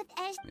incident with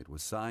It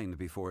was signed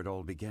before it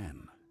all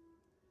began.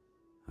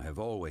 I have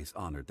always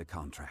honored the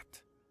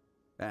contract.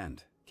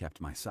 And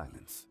kept my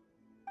silence.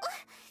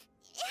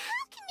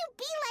 How can you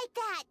be like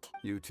that?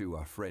 You two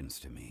are friends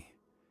to me.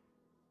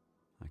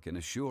 I can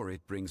assure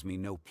it brings me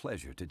no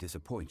pleasure to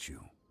disappoint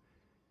you.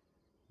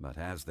 But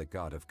as the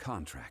god of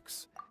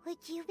contracts, Would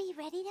you be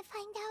ready to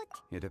find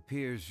out? It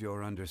appears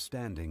your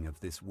understanding of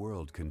this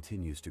world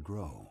continues to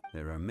grow.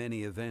 There are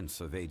many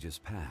events of ages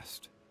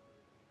past,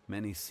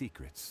 many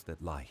secrets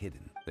that lie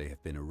hidden. They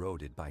have been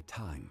eroded by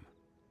time,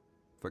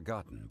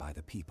 forgotten by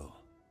the people.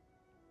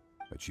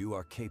 But you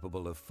are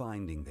capable of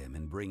finding them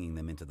and bringing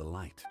them into the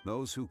light.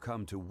 Those who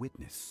come to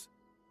witness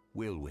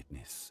will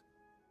witness.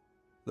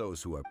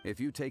 Those who are... If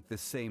you take the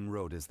same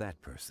road as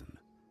that person,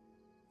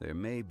 there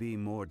may be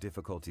more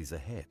difficulties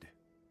ahead.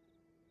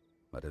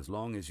 But as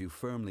long as you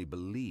firmly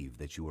believe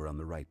that you are on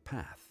the right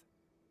path,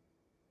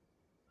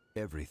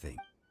 everything...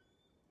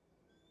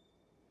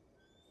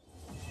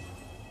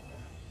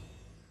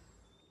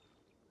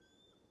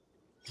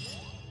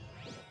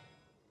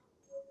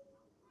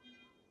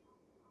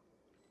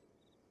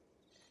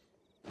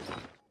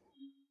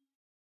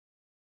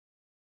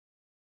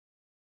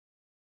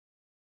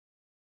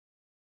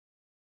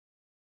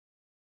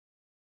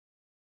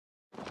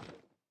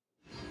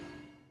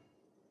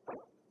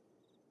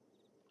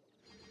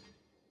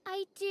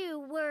 I do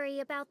worry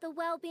about the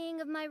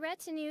well-being of my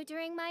retinue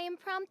during my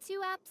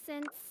impromptu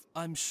absence.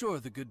 I'm sure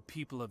the good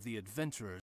people of the Adventurers